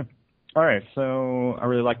it. Okay. All right, so I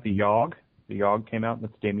really like The Yogg. The Yogg came out.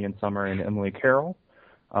 That's Damian Summer and Emily Carroll.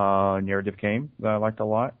 Narrative game that I liked a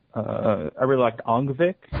lot. I really liked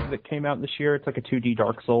Angvik that came out this year. It's like a 2D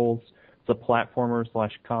Dark Souls. It's a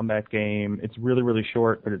platformer/combat game. It's really, really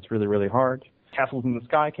short, but it's really, really hard. Castles in the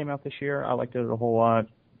Sky came out this year. I liked it a whole lot.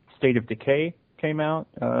 State of Decay came out,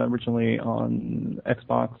 originally on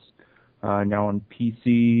Xbox, now on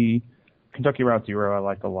PC. Kentucky Route Zero I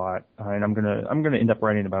liked a lot, and I'm gonna end up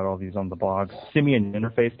writing about all these on the blog. Simian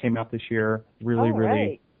Interface came out this year.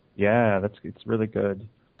 Really, yeah, it's really good.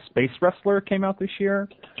 Space Wrestler came out this year,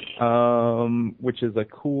 which is a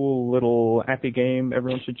cool little happy game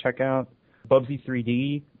everyone should check out. Bubsy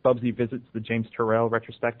 3D. Bubsy Visits the James Turrell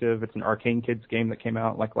retrospective. It's an Arcane Kids game that came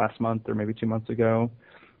out like last month or maybe 2 months ago.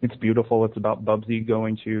 It's beautiful. It's about Bubsy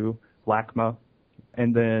going to LACMA.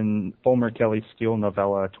 And then Fulmer Kelly's Steel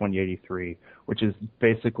Novella 2083, which is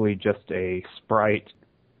basically just a sprite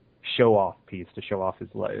show-off piece to show off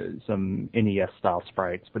some NES-style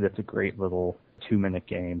sprites, but it's a great little 2-minute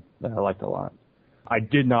game that I liked a lot. I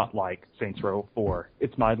did not like Saints Row 4.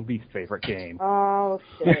 It's my least favorite game. Oh,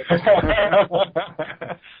 shit.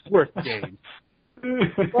 Worst game.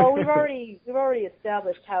 Well, we've already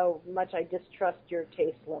established how much I distrust your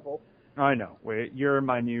taste level. I know. Wait, you're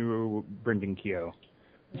my new Brendan Keogh.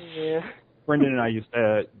 Yeah. Brendan and I used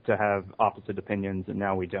to have opposite opinions, and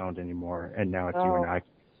now we don't anymore. And now it's you and I.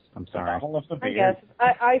 I'm sorry. I guess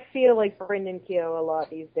I feel like Brendan Keogh a lot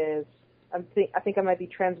these days. I think I might be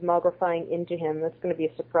transmogrifying into him. That's going to be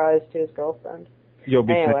a surprise to his girlfriend. You'll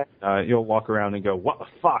be you'll walk around and go, "What the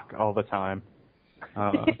fuck?" all the time.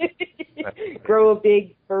 Grow a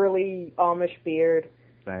big burly Amish beard.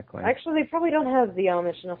 Exactly. Actually, they probably don't have the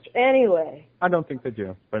Amish in Australia. Anyway. I don't think they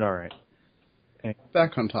do, but all right.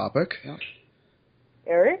 Back on topic. Yeah.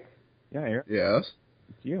 Eric? Yeah, Eric. Yes.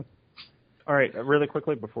 It's you. All right, really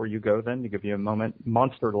quickly before you go then, to give you a moment,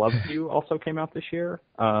 Monster Loves You also came out this year,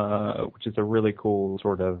 which is a really cool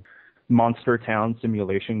sort of monster town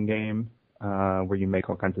simulation game where you make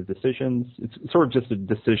all kinds of decisions. It's sort of just a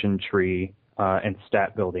decision tree and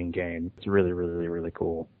stat building game. It's really, really, really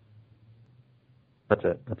cool. That's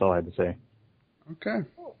it. That's all I had to say. Okay.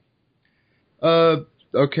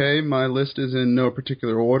 Okay, my list is in no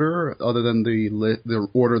particular order, other than the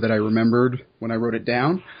order that I remembered when I wrote it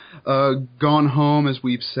down. Gone Home, as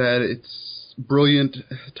we've said, it's brilliant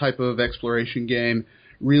type of exploration game,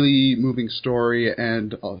 really moving story,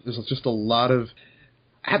 and there's just a lot of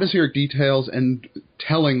atmospheric details and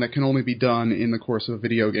telling that can only be done in the course of a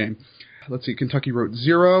video game. Let's see, Kentucky Route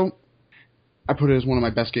Zero. I put it as one of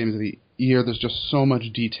my best games of the year. There's just so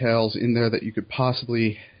much details in there that you could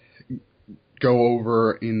possibly go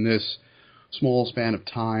over in this small span of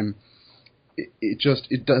time. It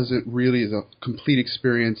does it really as a complete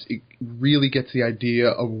experience. It really gets the idea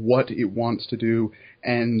of what it wants to do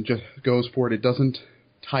and just goes for it. It doesn't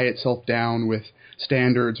tie itself down with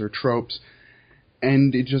standards or tropes,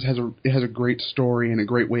 and it just has a great story and a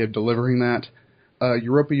great way of delivering that.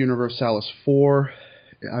 Europa Universalis 4.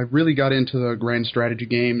 I really got into the grand strategy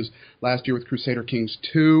games last year with Crusader Kings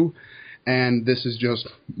 2, and this is just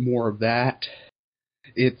more of that.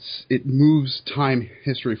 It moves time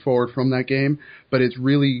history forward from that game, but it's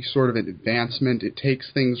really sort of an advancement. It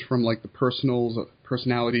takes things from like the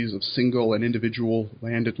personalities of single and individual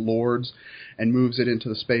landed lords and moves it into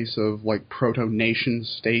the space of like proto-nation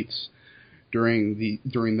states during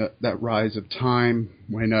that rise of time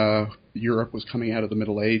when Europe was coming out of the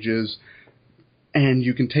Middle Ages. And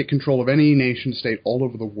you can take control of any nation state all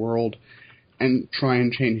over the world and try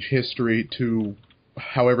and change history to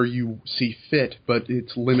however you see fit, but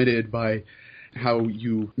it's limited by how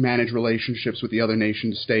you manage relationships with the other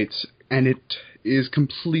nation states, and it is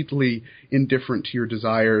completely indifferent to your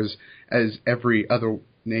desires, as every other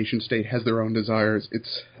nation state has their own desires.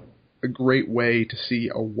 It's a great way to see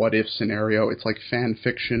a what-if scenario. It's like fan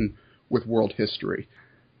fiction with world history.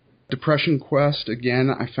 Depression Quest, again,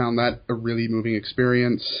 I found that a really moving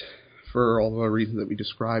experience for all the reasons that we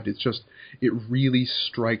described. It really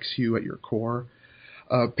strikes you at your core.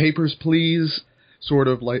 Papers, Please, sort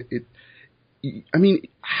of like it. I mean,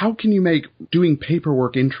 how can you make doing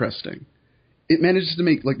paperwork interesting? It manages to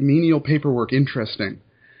make like menial paperwork interesting,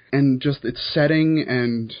 and just its setting,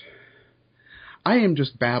 and I am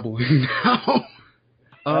just babbling now.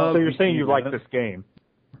 So you're saying you like this game?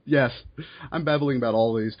 Yes, I'm babbling about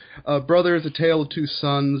all these. Brothers, A Tale of Two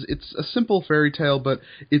Sons. It's a simple fairy tale, but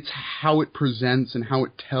it's how it presents and how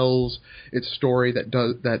it tells its story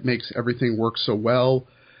that makes everything work so well.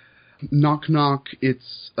 Knock Knock.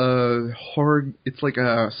 It's a horror. It's like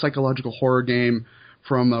a psychological horror game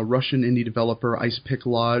from a Russian indie developer, Ice Pick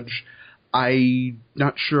Lodge. I'm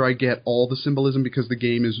not sure I get all the symbolism because the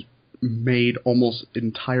game is made almost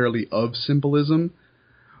entirely of symbolism.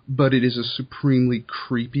 But it is a supremely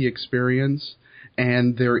creepy experience,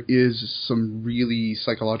 and there is some really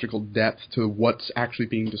psychological depth to what's actually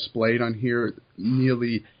being displayed on here.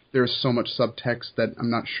 There's so much subtext that I'm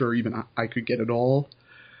not sure even I could get it all.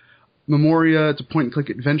 Memoria, it's a point-and-click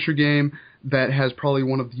adventure game that has probably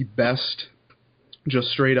one of the best just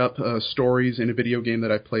straight up stories in a video game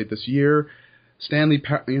that I played this year. I'm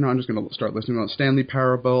just going to start listing about Stanley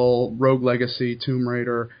Parable, Rogue Legacy, Tomb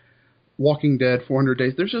Raider, Walking Dead, 400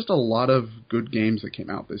 Days. There's just a lot of good games that came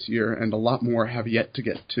out this year, and a lot more have yet to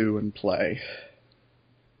get to and play.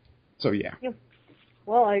 So, yeah.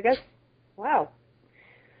 Well, I guess, wow.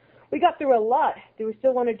 We got through a lot. Do we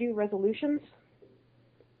still want to do resolutions?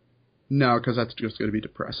 No, because that's just going to be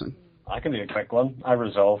depressing. I can do a quick one. I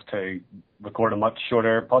resolved to record a much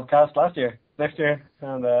shorter podcast next year.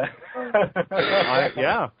 And,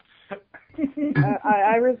 yeah.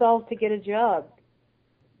 I resolved to get a job.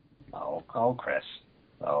 Oh, Chris.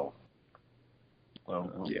 Oh.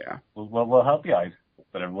 Well, yeah. We'll help you out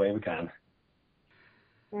whatever way we can.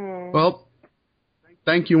 Well,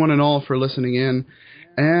 thank you one and all for listening in,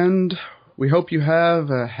 and we hope you have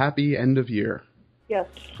a happy end of year. Yes.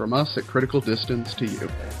 From us at Critical Distance to you.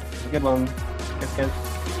 It's a good one. Kiss.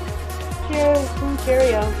 Cheers.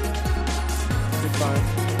 Cheerio.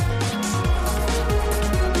 Goodbye.